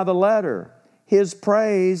 not by the letter. His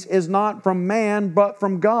praise is not from man, but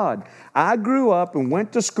from God. I grew up and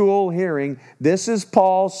went to school hearing, this is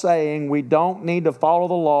Paul saying we don't need to follow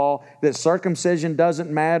the law, that circumcision doesn't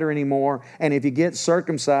matter anymore, and if you get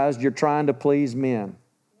circumcised, you're trying to please men.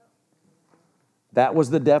 That was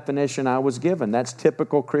the definition I was given. That's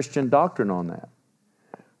typical Christian doctrine on that.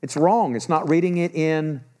 It's wrong. It's not reading it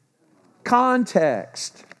in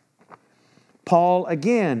context. Paul,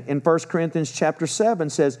 again, in 1 Corinthians chapter 7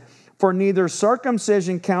 says, for neither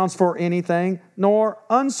circumcision counts for anything, nor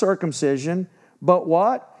uncircumcision, but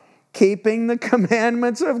what? Keeping the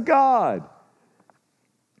commandments of God.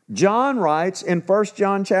 John writes in 1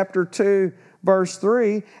 John chapter 2, verse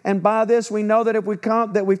 3, and by this we know that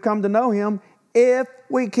we've come to know Him, if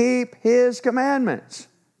we keep His commandments.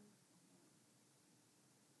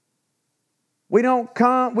 We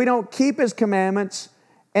don't keep His commandments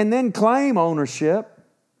and then claim ownership.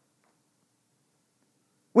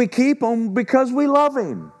 We keep them because we love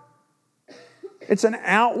Him. It's an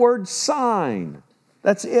outward sign.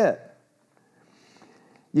 That's it.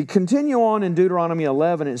 You continue on in Deuteronomy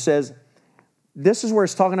 11, it says, this is where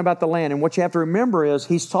it's talking about the land. And what you have to remember is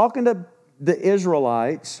he's talking to the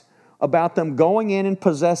Israelites about them going in and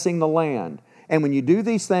possessing the land. And when you do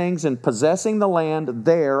these things and possessing the land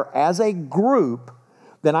there as a group,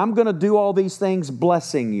 then I'm going to do all these things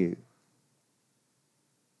blessing you.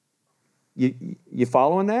 You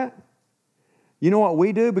following that? You know what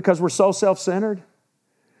we do because we're so self-centered?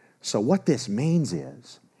 So what this means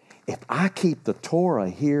is, if I keep the Torah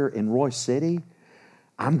here in Royce City,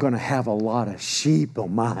 I'm going to have a lot of sheep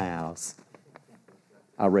on my house.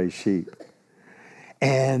 I raise sheep.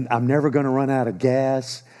 And I'm never going to run out of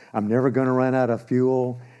gas. I'm never going to run out of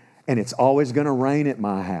fuel. And it's always going to rain at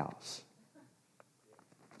my house.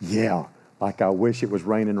 Yeah, like I wish it was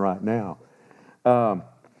raining right now.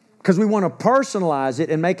 Because we want to personalize it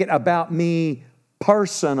and make it about me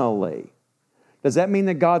personally. Does that mean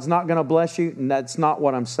that God's not going to bless you? And that's not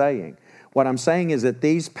what I'm saying. What I'm saying is that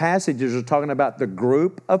these passages are talking about the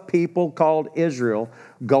group of people called Israel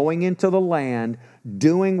going into the land,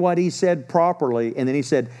 doing what He said properly. And then He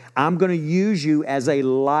said, I'm going to use you as a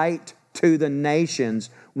light to the nations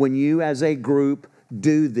when you as a group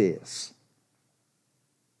do this.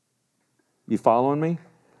 You following me?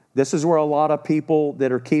 This is where a lot of people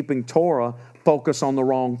that are keeping Torah focus on the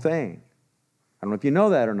wrong thing. I don't know if you know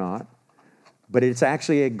that or not, but it's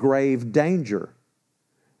actually a grave danger.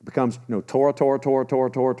 It becomes, Torah, Torah, Torah,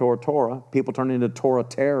 Torah, Torah, Torah, Torah. People turn into Torah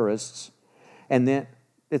terrorists. And then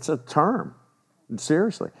it's a term.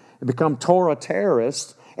 Seriously. It becomes Torah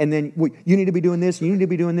terrorists. And then you need to be doing this, and you need to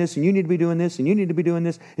be doing this, and you need to be doing this, and you need to be doing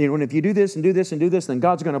this. And if you do this and do this and do this, then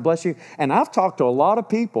God's going to bless you. And I've talked to a lot of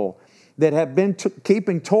people that have been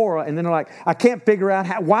keeping Torah, and then they're like, I can't figure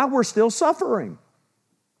out why we're still suffering.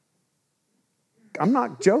 I'm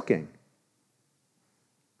not joking.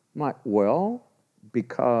 I'm like, well,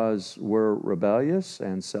 because we're rebellious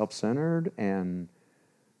and self-centered, and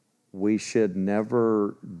we should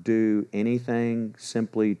never do anything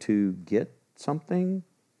simply to get something.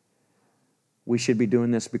 We should be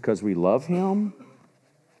doing this because we love Him.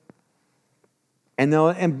 And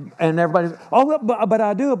everybody's, oh, but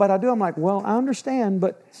I do. I'm like, well, I understand,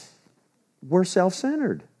 but we're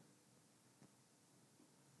self-centered.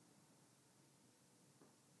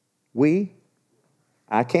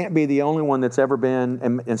 I can't be the only one that's ever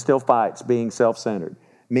been and still fights being self-centered.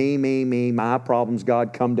 Me, my problems.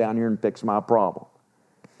 God, come down here and fix my problem.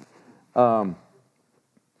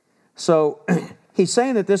 So he's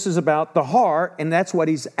saying that this is about the heart, and that's what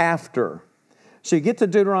he's after. So you get to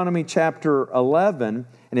Deuteronomy chapter 11,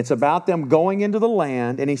 and it's about them going into the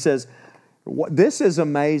land, and he says, this is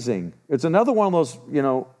amazing. It's another one of those,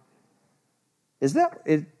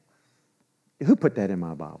 who put that in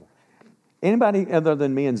my Bible? Anybody other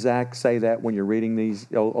than me and Zach say that when you're reading these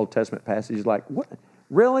Old Testament passages? Like, what?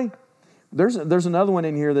 Really? There's another one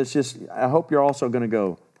in here that's just, I hope you're also going to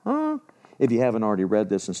go, huh? If you haven't already read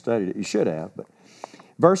this and studied it, you should have. But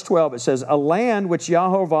verse 12, it says, a land which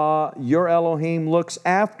Yahovah, your Elohim, looks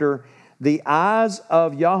after, the eyes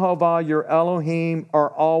of Yahovah, your Elohim, are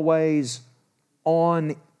always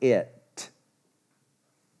on it.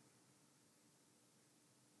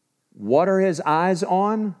 What are His eyes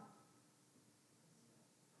on?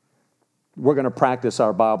 We're going to practice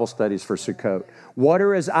our Bible studies for Sukkot. What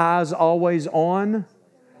are His eyes always on?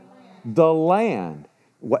 The land.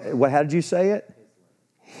 How did you say it?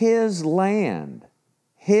 His land.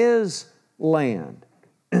 His land.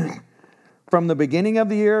 From the beginning of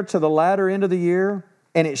the year to the latter end of the year,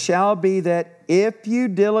 and it shall be that if you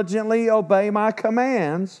diligently obey my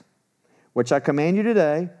commands, which I command you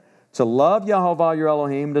today, to love Yahovah your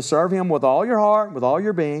Elohim, to serve Him with all your heart, with all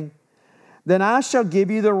your being, then I shall give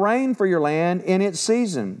you the rain for your land in its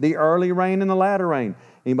season, the early rain and the latter rain.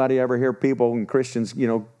 Anybody ever hear people and Christians,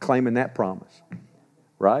 claiming that promise?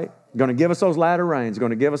 Right? Going to give us those latter rains, going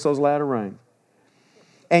to give us those latter rains.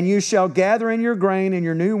 And you shall gather in your grain and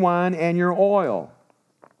your new wine and your oil.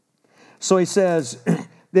 So he says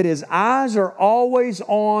that His eyes are always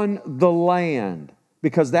on the land,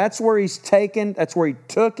 because that's where that's where He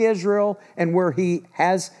took Israel, and where He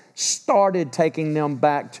has started taking them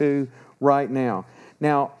back to right now.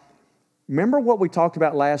 Now, remember what we talked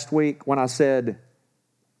about last week when I said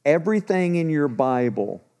everything in your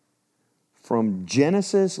Bible, from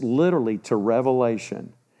Genesis literally to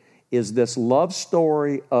Revelation, is this love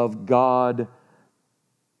story of God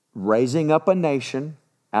raising up a nation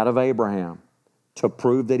out of Abraham to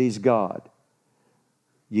prove that He's God.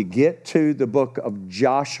 You get to the book of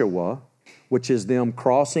Joshua, which is them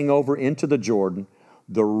crossing over into the Jordan.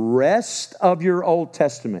 The rest of your Old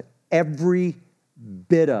Testament, every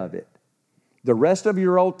bit of it, the rest of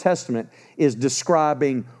your Old Testament is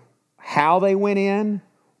describing how they went in,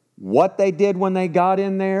 what they did when they got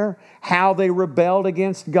in there, how they rebelled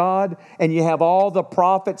against God. And you have all the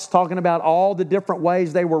prophets talking about all the different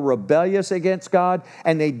ways they were rebellious against God,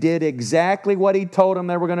 and they did exactly what He told them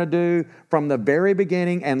they were going to do from the very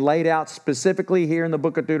beginning, and laid out specifically here in the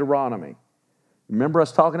book of Deuteronomy. Remember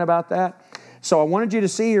us talking about that? So I wanted you to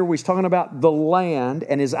see here, he's talking about the land,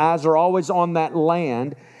 and His eyes are always on that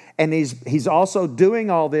land. And he's also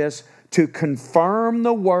doing all this to confirm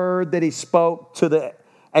the word that He spoke to the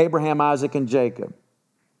Abraham, Isaac, and Jacob,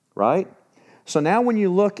 right? So now when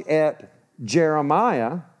you look at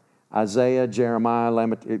Jeremiah, Isaiah, Jeremiah,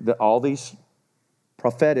 all these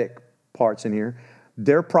prophetic parts in here,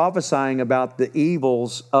 they're prophesying about the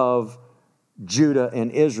evils of Judah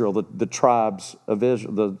and Israel, the tribes of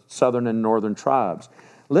Israel, the southern and northern tribes.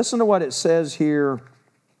 Listen to what it says here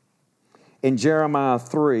in Jeremiah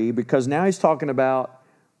 3, because now he's talking about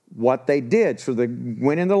what they did. So they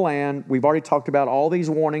went in the land. We've already talked about all these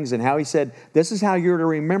warnings and how He said, this is how you're to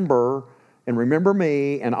remember, and remember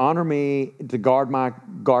me and honor me, to guard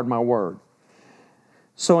my word.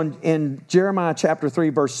 So in Jeremiah chapter 3,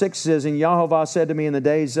 verse 6 says, and Yahovah said to me in the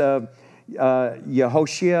days of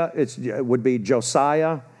Yehoshua, it would be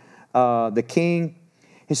Josiah, the king.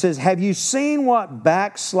 He says, have you seen what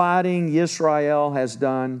backsliding Yisrael has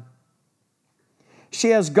done?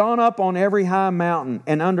 She has gone up on every high mountain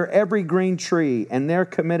and under every green tree, and there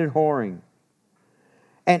committed whoring.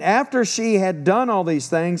 And after she had done all these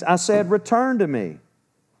things, I said, return to me.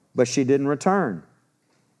 But she didn't return.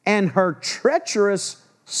 And her treacherous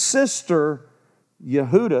sister,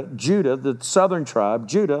 Judah, the southern tribe,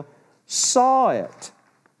 Judah, saw it.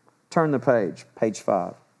 Turn the page, page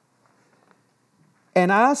 5.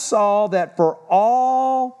 And I saw that for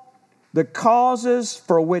all the causes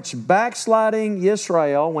for which backsliding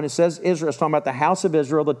Israel, when it says Israel, it's talking about the house of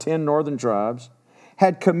Israel, the 10 northern tribes,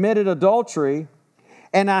 had committed adultery,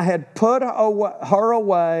 and I had put her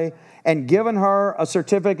away and given her a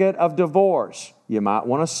certificate of divorce. You might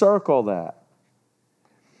want to circle that.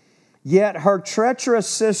 Yet her treacherous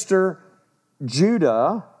sister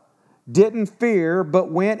Judah didn't fear,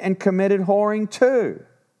 but went and committed whoring too.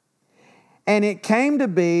 And it came to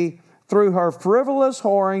be through her frivolous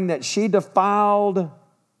whoring that she defiled,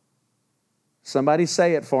 somebody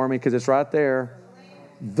say it for me because it's right there,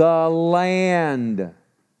 the land.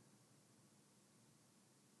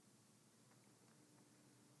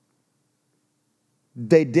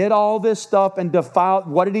 They did all this stuff and defiled.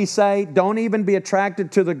 What did he say? Don't even be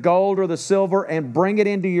attracted to the gold or the silver and bring it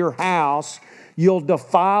into your house. You'll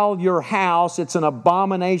defile your house. It's an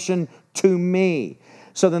abomination to me.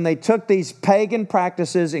 So then they took these pagan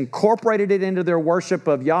practices, incorporated it into their worship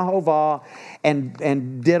of Yahovah,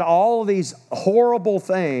 and did all of these horrible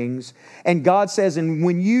things. And God says, and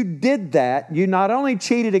when you did that, you not only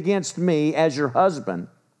cheated against me as your husband,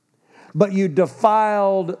 but you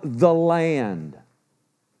defiled the land.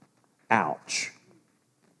 Ouch.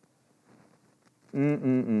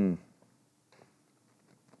 And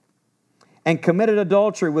committed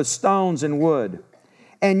adultery with stones and wood.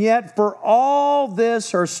 And yet for all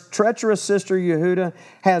this, her treacherous sister Yehuda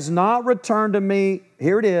has not returned to me,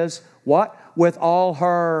 here it is, what? With all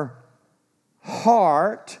her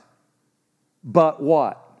heart, but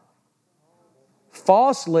what?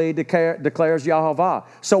 Falsely declares Yahovah.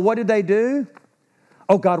 So what did they do?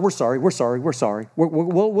 Oh God, we're sorry. We'll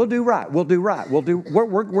do right. We're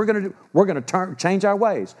going to change our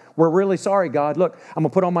ways. We're really sorry, God. Look, I'm going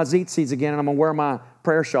to put on my tzitzits again, and I'm going to wear my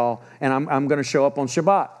prayer shawl, and I'm going to show up on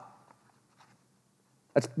Shabbat.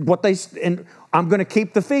 That's what and I'm going to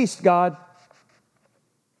keep the feast, God.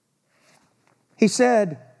 He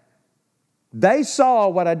said, they saw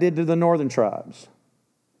what I did to the northern tribes.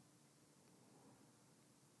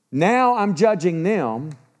 Now I'm judging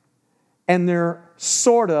them, and they're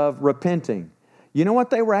sort of repenting. You know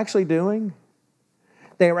what they were actually doing?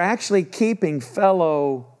 They were actually keeping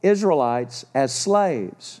fellow Israelites as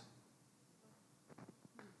slaves.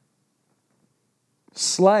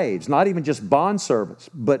 Slaves, not even just bondservants,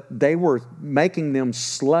 but they were making them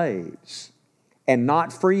slaves and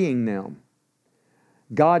not freeing them.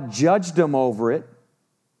 God judged them over it.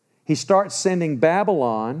 He starts sending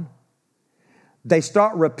Babylon. They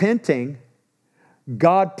start repenting.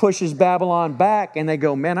 God pushes Babylon back, and they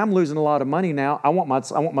go, man, I'm losing a lot of money now. I want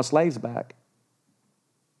my slaves back.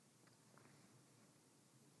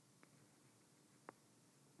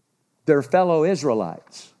 They're fellow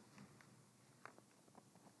Israelites.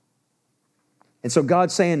 And so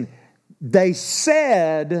God's saying, they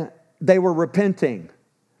said they were repenting,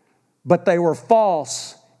 but they were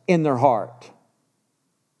false in their heart.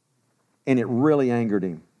 And it really angered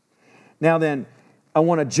him. Now then, I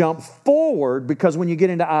want to jump forward because when you get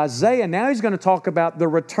into Isaiah, now he's going to talk about the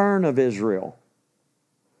return of Israel.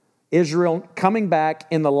 Israel coming back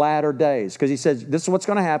in the latter days. Because he says, this is what's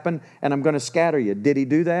going to happen, and I'm going to scatter you. Did he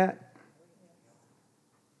do that?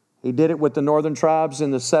 He did it with the northern tribes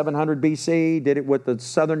in the 700 BC, did it with the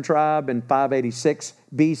southern tribe in 586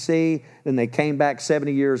 BC. Then they came back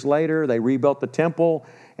 70 years later. They rebuilt the temple.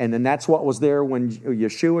 And then that's what was there when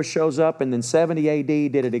Yeshua shows up. And then 70 AD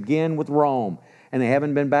did it again with Rome. And they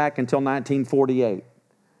haven't been back until 1948,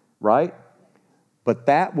 right? But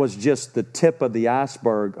that was just the tip of the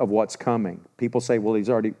iceberg of what's coming. People say, well,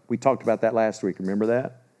 we talked about that last week. Remember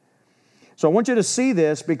that? So I want you to see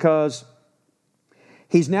this because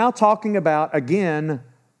he's now talking about, again,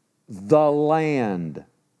 the land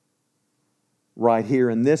right here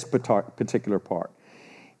in this particular part.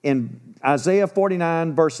 In Isaiah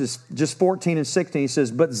 49, verses just 14 and 16, he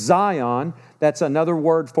says, but Zion, that's another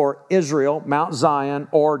word for Israel, Mount Zion,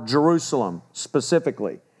 or Jerusalem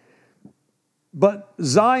specifically. But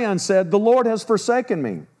Zion said, the Lord has forsaken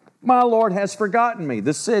me. My Lord has forgotten me,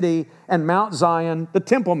 the city and Mount Zion, the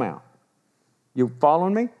Temple Mount. You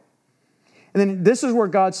following me? And then this is where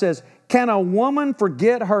God says, can a woman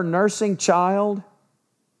forget her nursing child,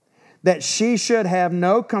 that she should have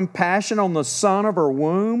no compassion on the son of her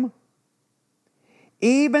womb?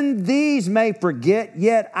 Even these may forget,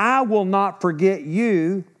 yet I will not forget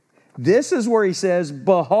you. This is where he says,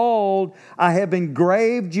 behold, I have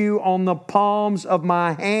engraved you on the palms of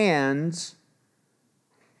my hands.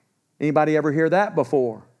 Anybody ever hear that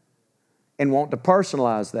before and want to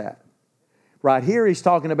personalize that? Right here he's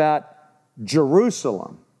talking about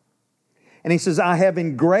Jerusalem. And he says, I have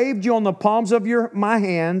engraved you on the palms of my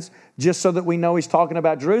hands, just so that we know he's talking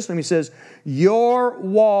about Jerusalem. He says, your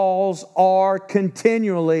walls are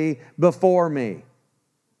continually before me.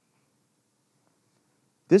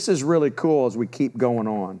 This is really cool as we keep going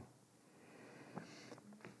on.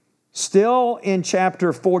 Still in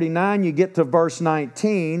chapter 49, you get to verse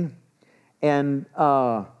 19, and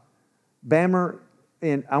Bammer,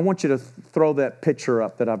 and I want you to throw that picture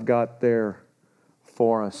up that I've got there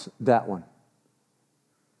for us, that one.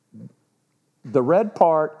 The red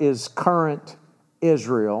part is current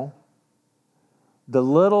Israel. The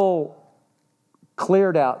little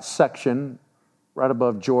cleared out section right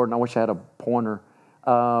above Jordan, I wish I had a pointer,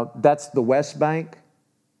 that's the West Bank.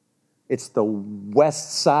 It's the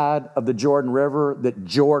west side of the Jordan River that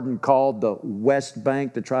Jordan called the West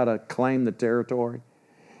Bank to try to claim the territory.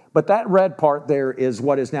 But that red part there is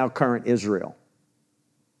what is now current Israel.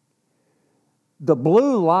 The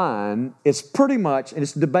blue line is pretty much, and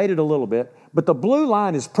it's debated a little bit, but the blue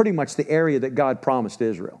line is pretty much the area that God promised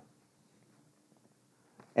Israel.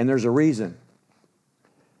 And there's a reason.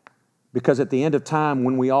 Because at the end of time,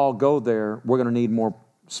 when we all go there, we're going to need more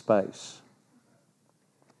space.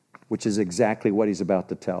 Which is exactly what he's about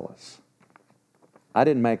to tell us. I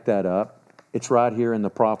didn't make that up. It's right here in the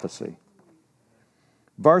prophecy.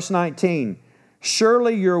 Verse 19,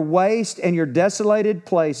 surely your waste and your desolated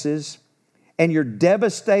places and your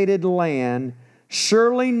devastated land,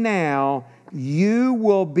 surely now you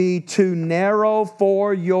will be too narrow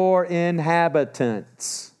for your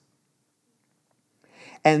inhabitants.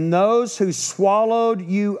 And those who swallowed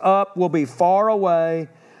you up will be far away.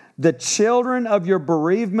 The children of your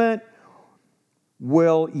bereavement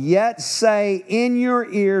will yet say in your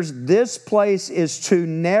ears, this place is too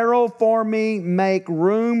narrow for me, make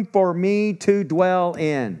room for me to dwell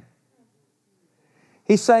in.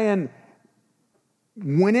 He's saying,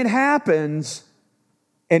 when it happens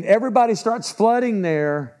and everybody starts flooding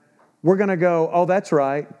there, we're going to go, oh, that's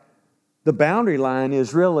right. The boundary line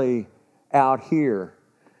is really out here.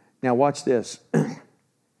 Now watch this.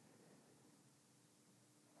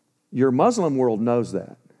 Your Muslim world knows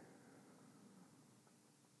that.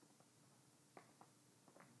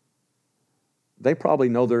 They probably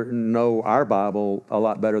know our Bible a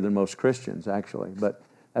lot better than most Christians, actually, but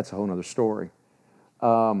that's a whole other story.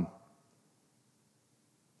 And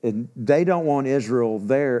they don't want Israel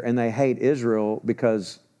there, and they hate Israel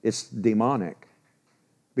because it's demonic.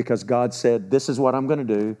 Because God said, this is what I'm going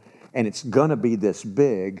to do, and it's going to be this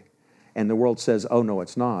big. And the world says, oh, no,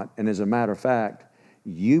 it's not. And as a matter of fact,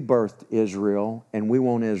 you birthed Israel, and we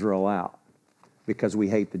want Israel out because we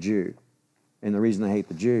hate the Jew. And the reason they hate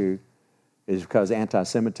the Jew is because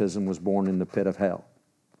anti-Semitism was born in the pit of hell.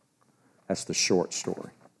 That's the short story.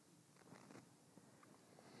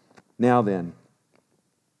 Now then,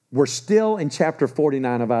 we're still in chapter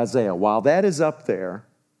 49 of Isaiah. While that is up there,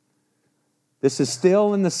 this is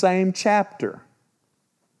still in the same chapter.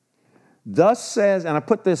 Thus says, and I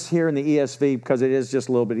put this here in the ESV because it is just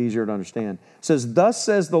a little bit easier to understand. It says, thus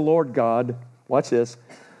says the Lord God, watch this,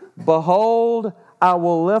 behold, I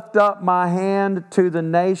will lift up my hand to the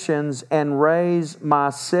nations and raise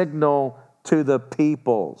my signal to the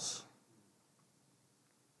peoples.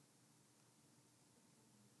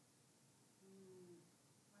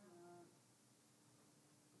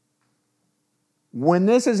 When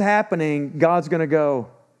this is happening, God's going to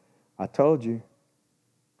go, I told you.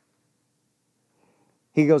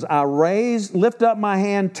 He goes, lift up my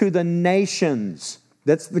hand to the nations.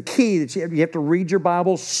 That's the key. That you have to read your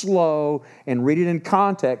Bible slow and read it in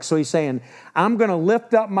context. So he's saying, I'm going to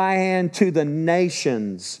lift up my hand to the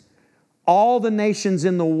nations, all the nations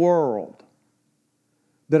in the world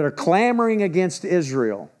that are clamoring against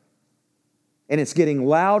Israel. And it's getting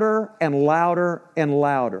louder and louder and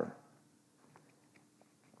louder.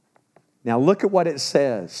 Now look at what it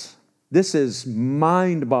says. This is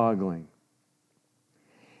mind-boggling.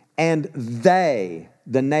 And they,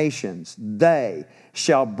 the nations, they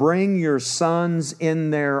shall bring your sons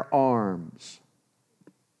in their arms.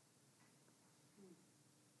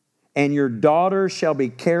 And your daughters shall be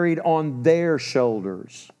carried on their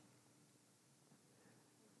shoulders.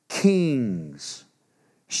 Kings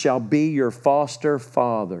shall be your foster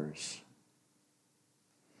fathers.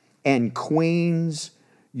 And queens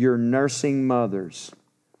your nursing mothers.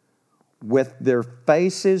 With their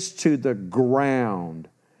faces to the ground,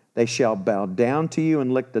 they shall bow down to you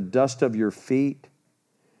and lick the dust of your feet.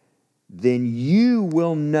 Then you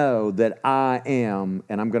will know that I am,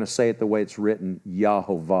 and I'm going to say it the way it's written,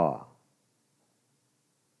 Yahovah.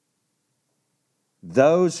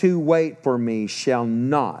 Those who wait for me shall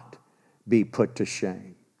not be put to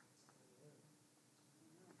shame.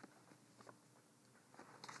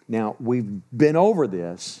 Now, we've been over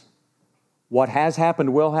this. What has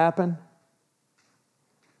happened will happen.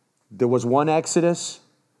 There was one Exodus.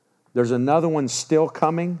 There's another one still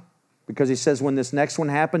coming, because he says when this next one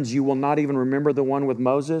happens, you will not even remember the one with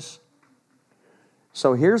Moses.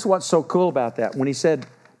 So here's what's so cool about that. When he said,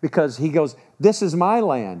 because he goes, this is my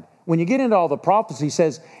land. When you get into all the prophecy, he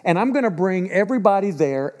says, and I'm going to bring everybody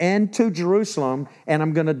there and to Jerusalem, and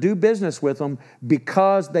I'm going to do business with them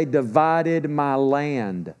because they divided my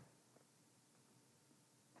land.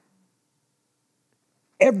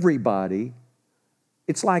 Everybody,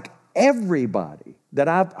 it's like everybody that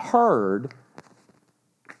I've heard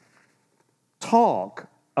talk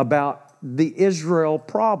about the Israel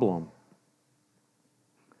problem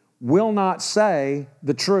will not say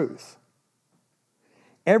the truth.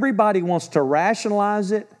 Everybody wants to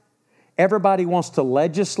rationalize it. Everybody wants to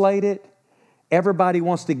legislate it. Everybody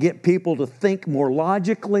wants to get people to think more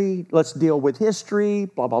logically. Let's deal with history,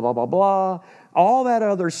 blah, blah, blah, blah, blah. All that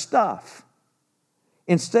other stuff.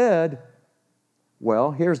 Instead,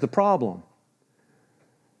 well, here's the problem.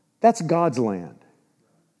 That's God's land.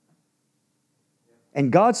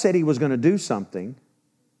 And God said He was going to do something,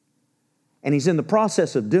 and He's in the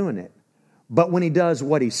process of doing it. But when He does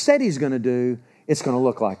what He said He's going to do, it's going to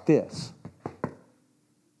look like this.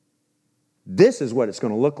 This is what it's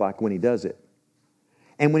going to look like when He does it.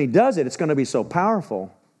 And when He does it, it's going to be so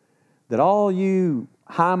powerful that all you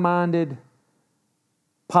high-minded,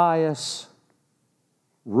 pious,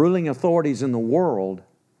 ruling authorities in the world,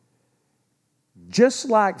 just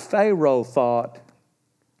like Pharaoh thought,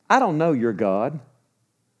 I don't know your God,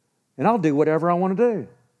 and I'll do whatever I want to do.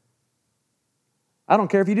 I don't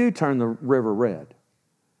care if you do turn the river red.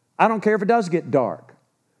 I don't care if it does get dark.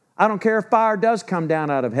 I don't care if fire does come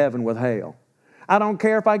down out of heaven with hail. I don't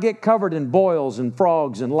care if I get covered in boils and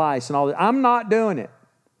frogs and lice and all that. I'm not doing it.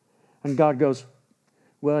 And God goes,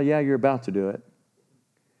 well, yeah, you're about to do it.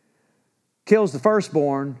 Kills the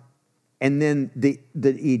firstborn, and then the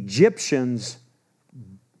Egyptians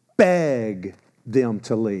beg them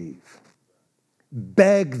to leave.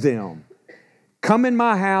 Beg them. Come in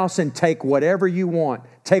my house and take whatever you want.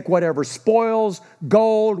 Take whatever spoils,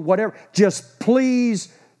 gold, whatever. Just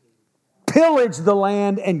please pillage the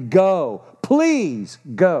land and go. Please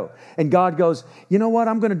go. And God goes, you know what?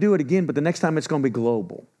 I'm going to do it again, but the next time it's going to be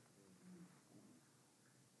global.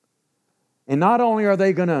 And not only are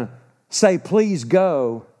they going to say, please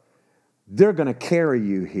go, they're going to carry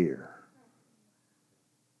you here.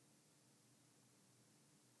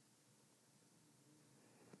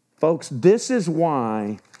 Folks, this is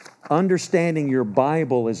why understanding your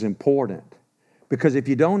Bible is important. Because if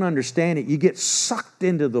you don't understand it, you get sucked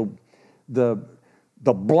into the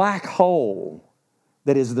black hole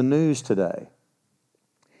that is the news today.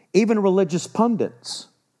 Even religious pundits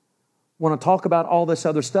want to talk about all this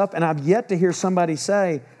other stuff, and I've yet to hear somebody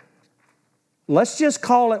say, let's just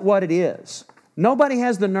call it what it is. Nobody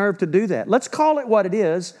has the nerve to do that. Let's call it what it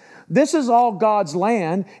is. This is all God's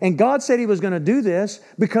land, and God said He was going to do this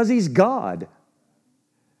because He's God.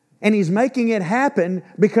 And He's making it happen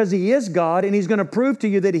because He is God, and He's going to prove to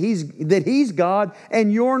you that He's God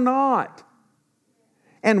and you're not.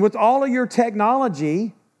 And with all of your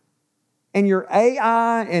technology and your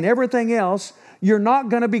AI and everything else, you're not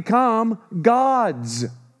going to become gods.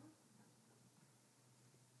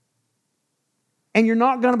 And you're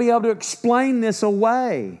not going to be able to explain this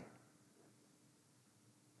away.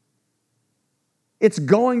 It's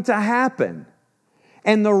going to happen.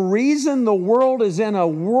 And the reason the world is in a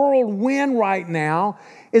whirlwind right now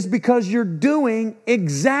is because you're doing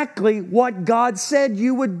exactly what God said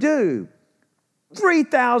you would do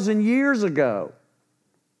 3,000 years ago.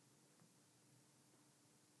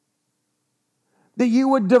 That you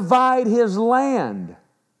would divide His land.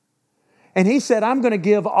 And He said, I'm going to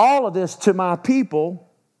give all of this to my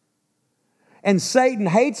people. And Satan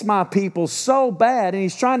hates my people so bad, and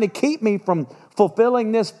he's trying to keep me from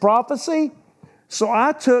fulfilling this prophecy. So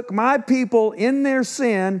I took my people in their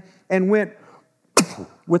sin and went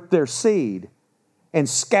with their seed and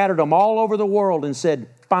scattered them all over the world and said,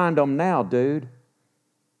 find them now, dude.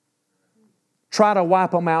 Try to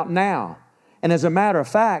wipe them out now. And as a matter of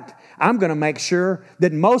fact, I'm going to make sure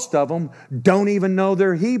that most of them don't even know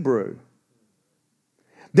they're Hebrew.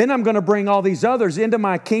 Then I'm going to bring all these others into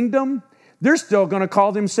my kingdom. They're still going to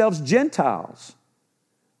call themselves Gentiles.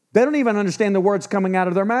 They don't even understand the words coming out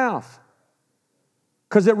of their mouth.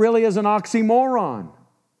 Because it really is an oxymoron.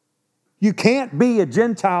 You can't be a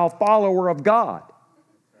Gentile follower of God.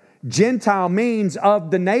 Gentile means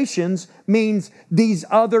of the nations, means these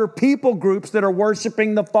other people groups that are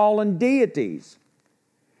worshiping the fallen deities.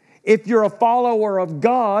 If you're a follower of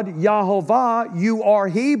God, Yahovah, you are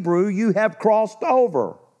Hebrew, you have crossed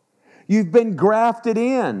over. You've been grafted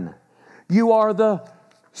in. You are the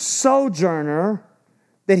sojourner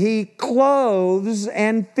that He clothes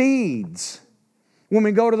and feeds. When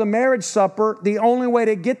we go to the marriage supper, the only way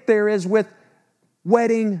to get there is with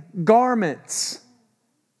wedding garments.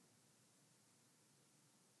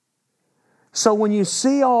 So when you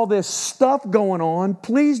see all this stuff going on,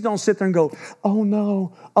 please don't sit there and go, oh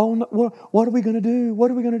no, what are we going to do?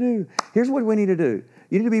 What are we going to do? Here's what we need to do.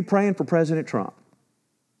 You need to be praying for President Trump.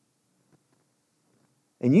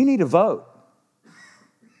 And you need to vote.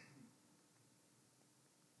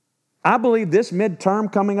 I believe this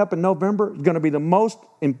midterm coming up in November is going to be the most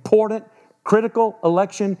important, critical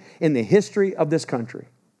election in the history of this country.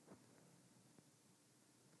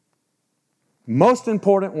 Most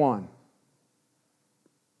important one.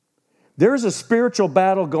 There's a spiritual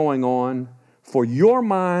battle going on for your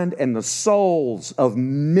mind and the souls of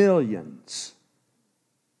millions.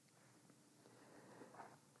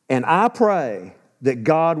 And I pray that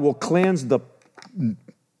God will cleanse the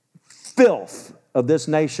filth of this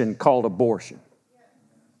nation called abortion.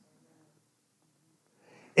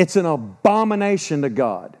 It's an abomination to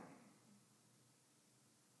God.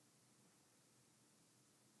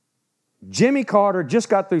 Jimmy Carter just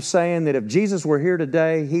got through saying that if Jesus were here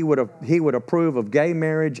today, he would approve of gay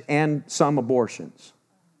marriage and some abortions.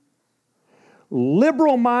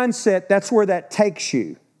 Liberal mindset, that's where that takes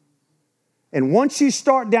you. And once you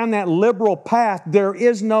start down that liberal path, there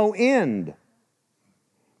is no end.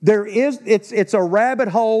 It's a rabbit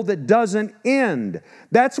hole that doesn't end.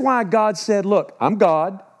 That's why God said, look, I'm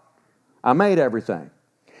God. I made everything.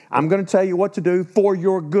 I'm going to tell you what to do for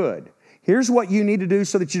your good. Here's what you need to do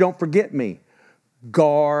so that you don't forget me.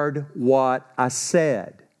 Guard what I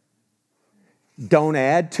said. Don't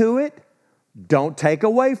add to it. Don't take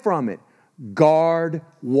away from it. Guard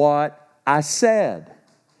what I said.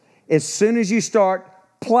 As soon as you start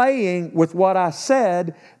playing with what I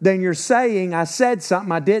said, then you're saying I said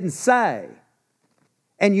something I didn't say.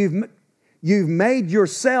 And you've made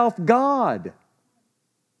yourself God.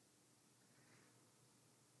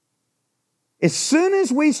 As soon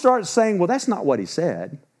as we start saying, well, that's not what He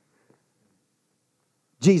said,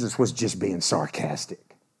 Jesus was just being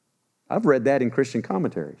sarcastic. I've read that in Christian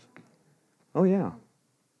commentaries. Oh, yeah.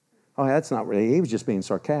 Oh, that's not really, He was just being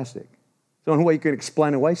sarcastic. It's the only way you can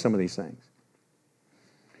explain away some of these things.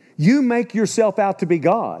 You make yourself out to be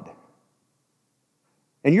God.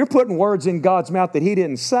 And you're putting words in God's mouth that He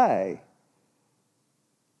didn't say.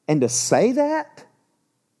 And to say that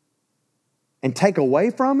and take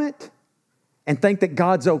away from it and think that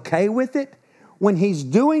God's okay with it, when He's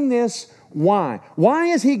doing this, why? Why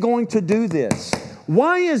is He going to do this?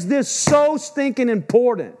 Why is this so stinking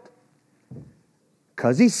important?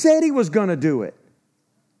 Because He said He was going to do it.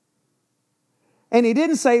 And He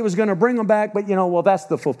didn't say He was going to bring them back, but that's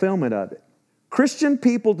the fulfillment of it. Christian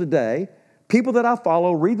people today, people that I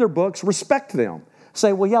follow, read their books, respect them.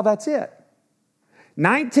 Say, well, yeah, that's it.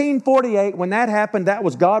 1948, when that happened, that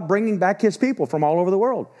was God bringing back His people from all over the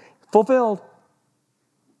world. Fulfilled.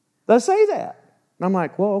 They say that. And I'm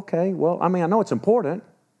like, well, okay. Well, I know it's important.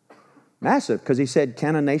 Massive, because He said,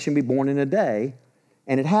 can a nation be born in a day?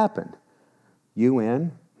 And it happened.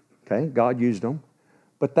 UN, okay, God used them.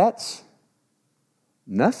 But that's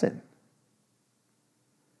nothing.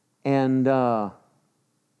 And I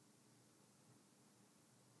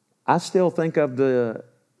still think of the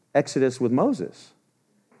Exodus with Moses.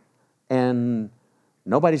 And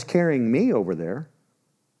nobody's carrying me over there.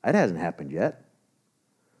 That hasn't happened yet.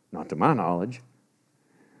 Not to my knowledge.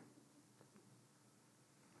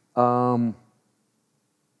 And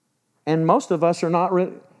most of us are not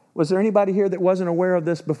really... Was there anybody here that wasn't aware of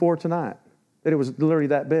this before tonight? That it was literally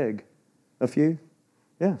that big? A few?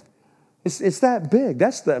 Yeah. It's that big.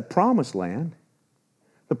 That's the promised land.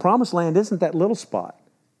 The promised land isn't that little spot.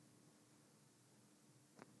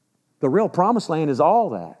 The real promised land is all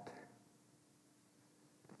that.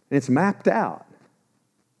 And it's mapped out.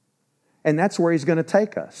 And that's where He's going to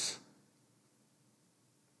take us.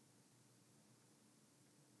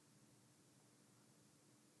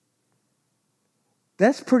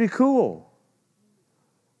 That's pretty cool.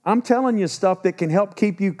 I'm telling you stuff that can help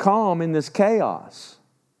keep you calm in this chaos.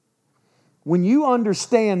 When you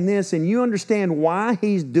understand this and you understand why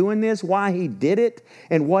He's doing this, why He did it,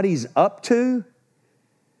 and what He's up to,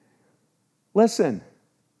 listen,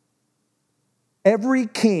 every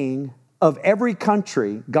king of every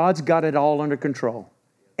country, God's got it all under control.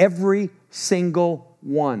 Every single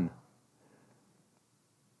one.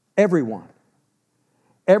 Everyone.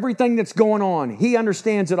 Everything that's going on, He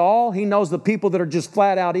understands it all. He knows the people that are just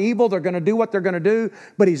flat out evil. They're going to do what they're going to do,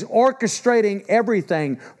 but He's orchestrating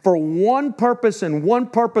everything for one purpose and one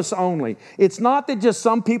purpose only. It's not that just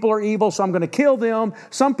some people are evil, so I'm going to kill them.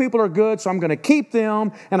 Some people are good, so I'm going to keep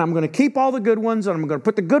them, and I'm going to keep all the good ones, and I'm going to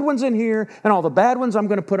put the good ones in here, and all the bad ones, I'm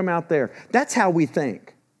going to put them out there. That's how we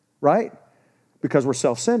think, right? Because we're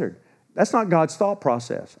self-centered. That's not God's thought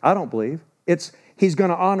process, I don't believe. It's He's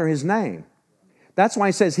going to honor His name. That's why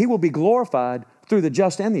He says He will be glorified through the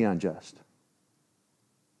just and the unjust.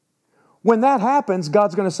 When that happens,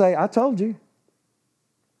 God's going to say, I told you.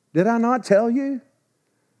 Did I not tell you?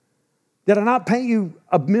 Did I not paint you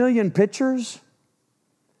a million pictures?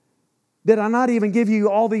 Did I not even give you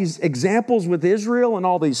all these examples with Israel and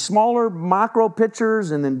all these smaller micro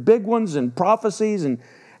pictures and then big ones and prophecies? And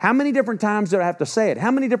how many different times do I have to say it?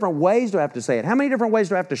 How many different ways do I have to say it? How many different ways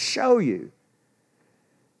do I have to show you?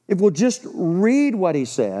 If we'll just read what He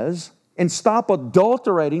says and stop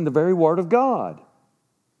adulterating the very Word of God.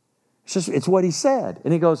 It's what He said.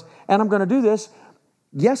 And He goes, and I'm going to do this.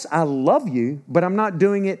 Yes, I love you, but I'm not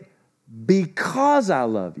doing it because I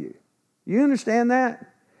love you. You understand that?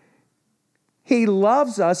 He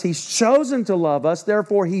loves us. He's chosen to love us.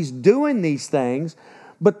 Therefore, He's doing these things.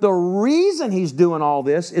 But the reason He's doing all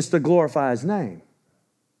this is to glorify His name.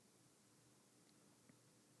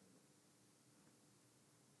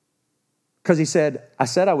 Because He said, I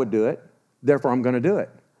said I would do it, therefore I'm going to do it.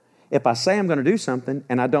 If I say I'm going to do something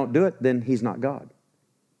and I don't do it, then He's not God.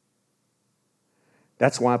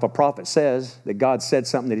 That's why if a prophet says that God said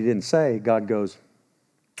something that He didn't say, God goes,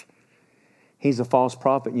 he's a false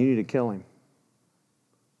prophet and you need to kill him.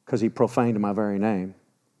 Because he profaned my very name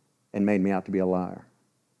and made me out to be a liar.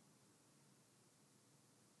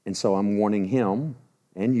 And so I'm warning him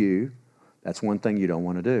and you, that's one thing you don't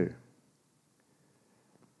want to do.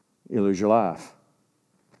 You lose your life.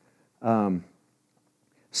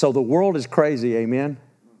 So the world is crazy, amen?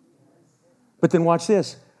 But then watch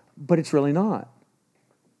this. But it's really not.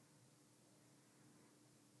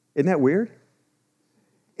 Isn't that weird?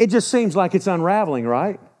 It just seems like it's unraveling,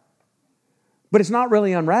 right? But it's not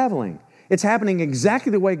really unraveling. It's happening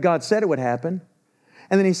exactly the way God said it would happen.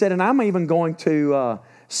 And then he said, and I'm even going to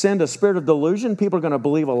send a spirit of delusion. People are going to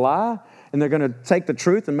believe a lie. And they're going to take the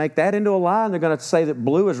truth and make that into a lie. And they're going to say that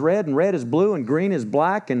blue is red and red is blue and green is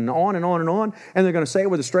black and on and on and on. And they're going to say it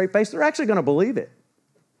with a straight face. They're actually going to believe it.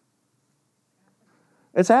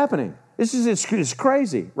 It's happening. It's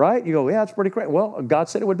crazy, right? You go, yeah, it's pretty crazy. Well, God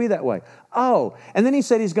said it would be that way. Oh, and then he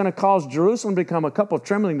said he's going to cause Jerusalem to become a cup of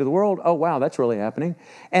trembling to the world. Oh, wow, that's really happening.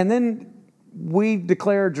 And then we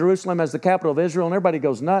declare Jerusalem as the capital of Israel and everybody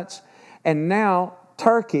goes nuts. And now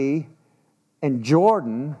Turkey and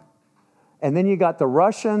Jordan, and then you got the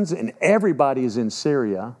Russians and everybody is in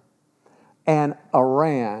Syria and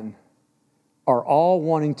Iran are all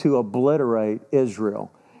wanting to obliterate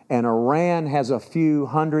Israel. And Iran has a few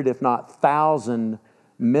hundred, if not 1,000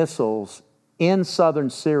 missiles in southern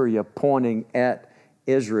Syria pointing at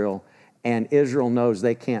Israel. And Israel knows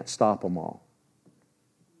they can't stop them all.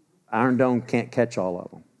 Iron Dome can't catch all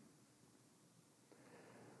of them.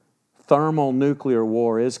 Thermal nuclear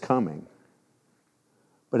war is coming.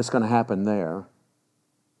 But it's going to happen there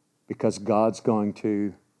because God's going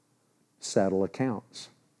to settle accounts.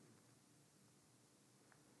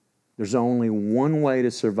 There's only one way to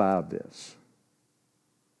survive this.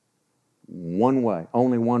 One way,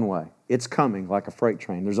 only one way. It's coming like a freight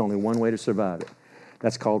train. There's only one way to survive it.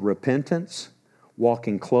 That's called repentance,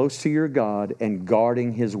 walking close to your God and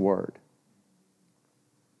guarding His word.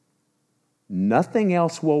 Nothing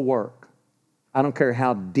else will work. I don't care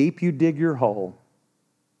how deep you dig your hole.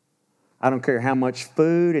 I don't care how much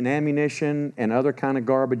food and ammunition and other kind of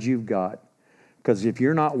garbage you've got. Because if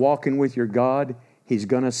you're not walking with your God, He's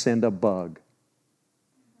going to send a bug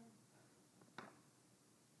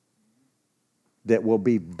that will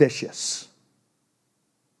be vicious.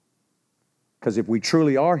 Because if we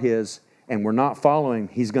truly are His and we're not following,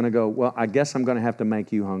 He's going to go, well, I guess I'm going to have to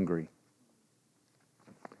make you hungry.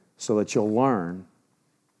 So that you'll learn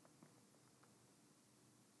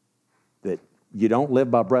that you don't live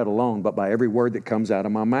by bread alone, but by every word that comes out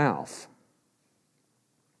of my mouth.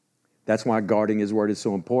 That's why guarding His word is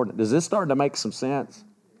so important. Does this start to make some sense?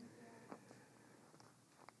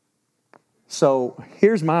 So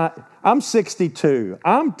here's I'm 62.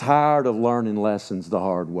 I'm tired of learning lessons the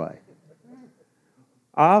hard way.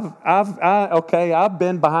 I've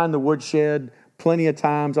been behind the woodshed plenty of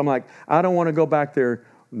times. I'm like, I don't want to go back there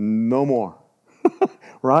no more.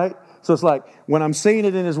 Right? So it's like when I'm seeing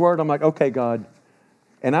it in His word, I'm like, okay, God.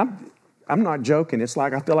 And I'm not joking. It's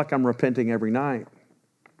like I feel like I'm repenting every night.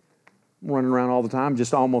 I'm running around all the time,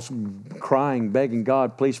 just almost crying, begging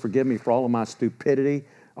God, please forgive me for all of my stupidity,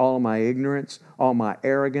 all of my ignorance, all my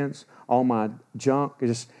arrogance, all my junk.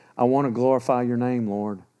 I want to glorify your name,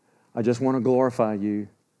 Lord. I just want to glorify you.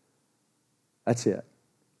 That's it.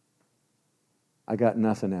 I got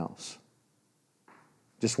nothing else.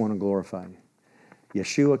 Just want to glorify you.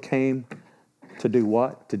 Yeshua came to do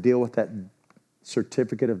what? To deal with that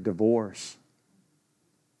certificate of divorce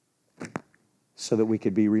so that we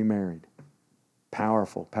could be remarried.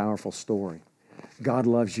 Powerful, powerful story. God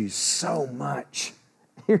loves you so much.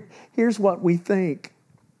 Here's what we think.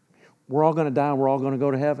 We're all going to die and we're all going to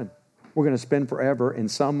go to heaven. We're going to spend forever in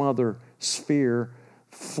some other sphere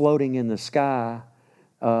floating in the sky.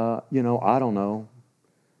 I don't know.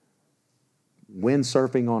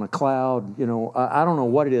 Windsurfing on a cloud. I don't know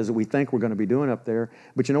what it is that we think we're going to be doing up there.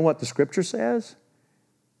 But you know what the Scripture says?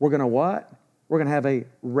 We're going to what? We're going to have a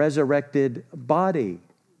resurrected body.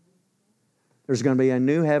 There's going to be a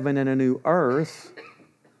new heaven and a new earth.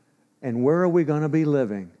 And where are we going to be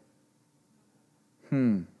living?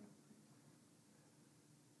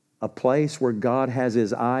 A place where God has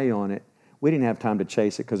His eye on it. We didn't have time to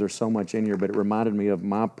chase it because there's so much in here, but it reminded me of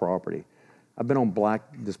my property. I've been on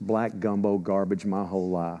this black gumbo garbage my whole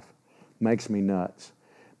life. Makes me nuts.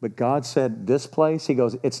 But God said, this place, He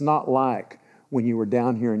goes, it's not like when you were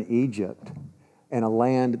down here in Egypt and a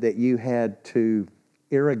land that you had to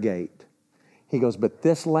irrigate. He goes, but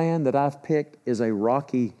this land that I've picked is a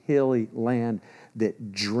rocky, hilly land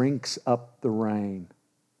that drinks up the rain.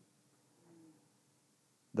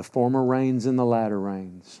 The former rains and the latter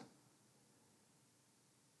rains.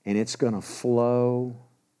 And it's going to flow,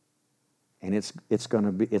 and it's going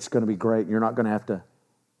to be great. You're not going to have to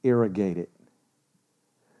irrigate it.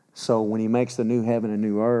 So when He makes the new heaven and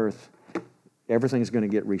new earth, everything's going to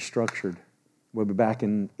get restructured. We'll be back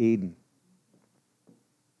in Eden.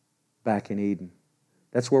 Back in Eden.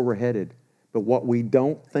 That's where we're headed. But what we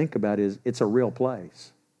don't think about is it's a real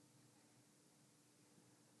place.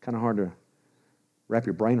 Kind of hard to wrap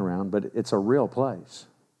your brain around, but it's a real place.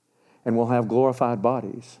 And we'll have glorified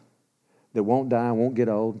bodies that won't die, won't get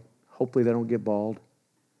old. Hopefully they don't get bald.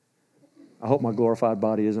 I hope my glorified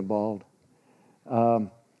body isn't bald.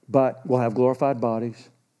 But we'll have glorified bodies,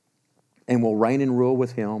 and we'll reign and rule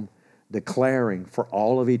with Him, declaring for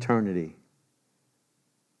all of eternity,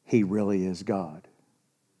 He really is God.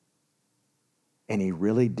 And He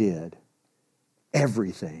really did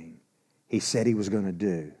everything He said He was going to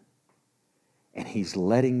do. And He's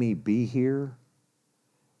letting me be here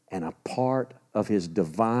and a part of His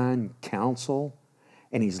divine counsel.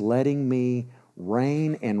 And He's letting me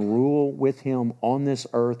reign and rule with Him on this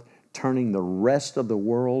earth, turning the rest of the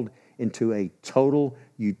world into a total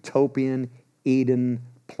utopian Eden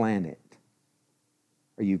planet.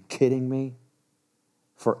 Are you kidding me?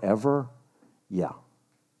 Forever? Yeah.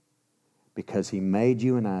 Because He made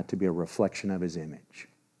you and I to be a reflection of His image.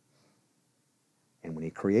 And when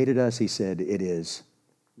He created us, He said, it is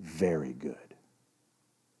very good.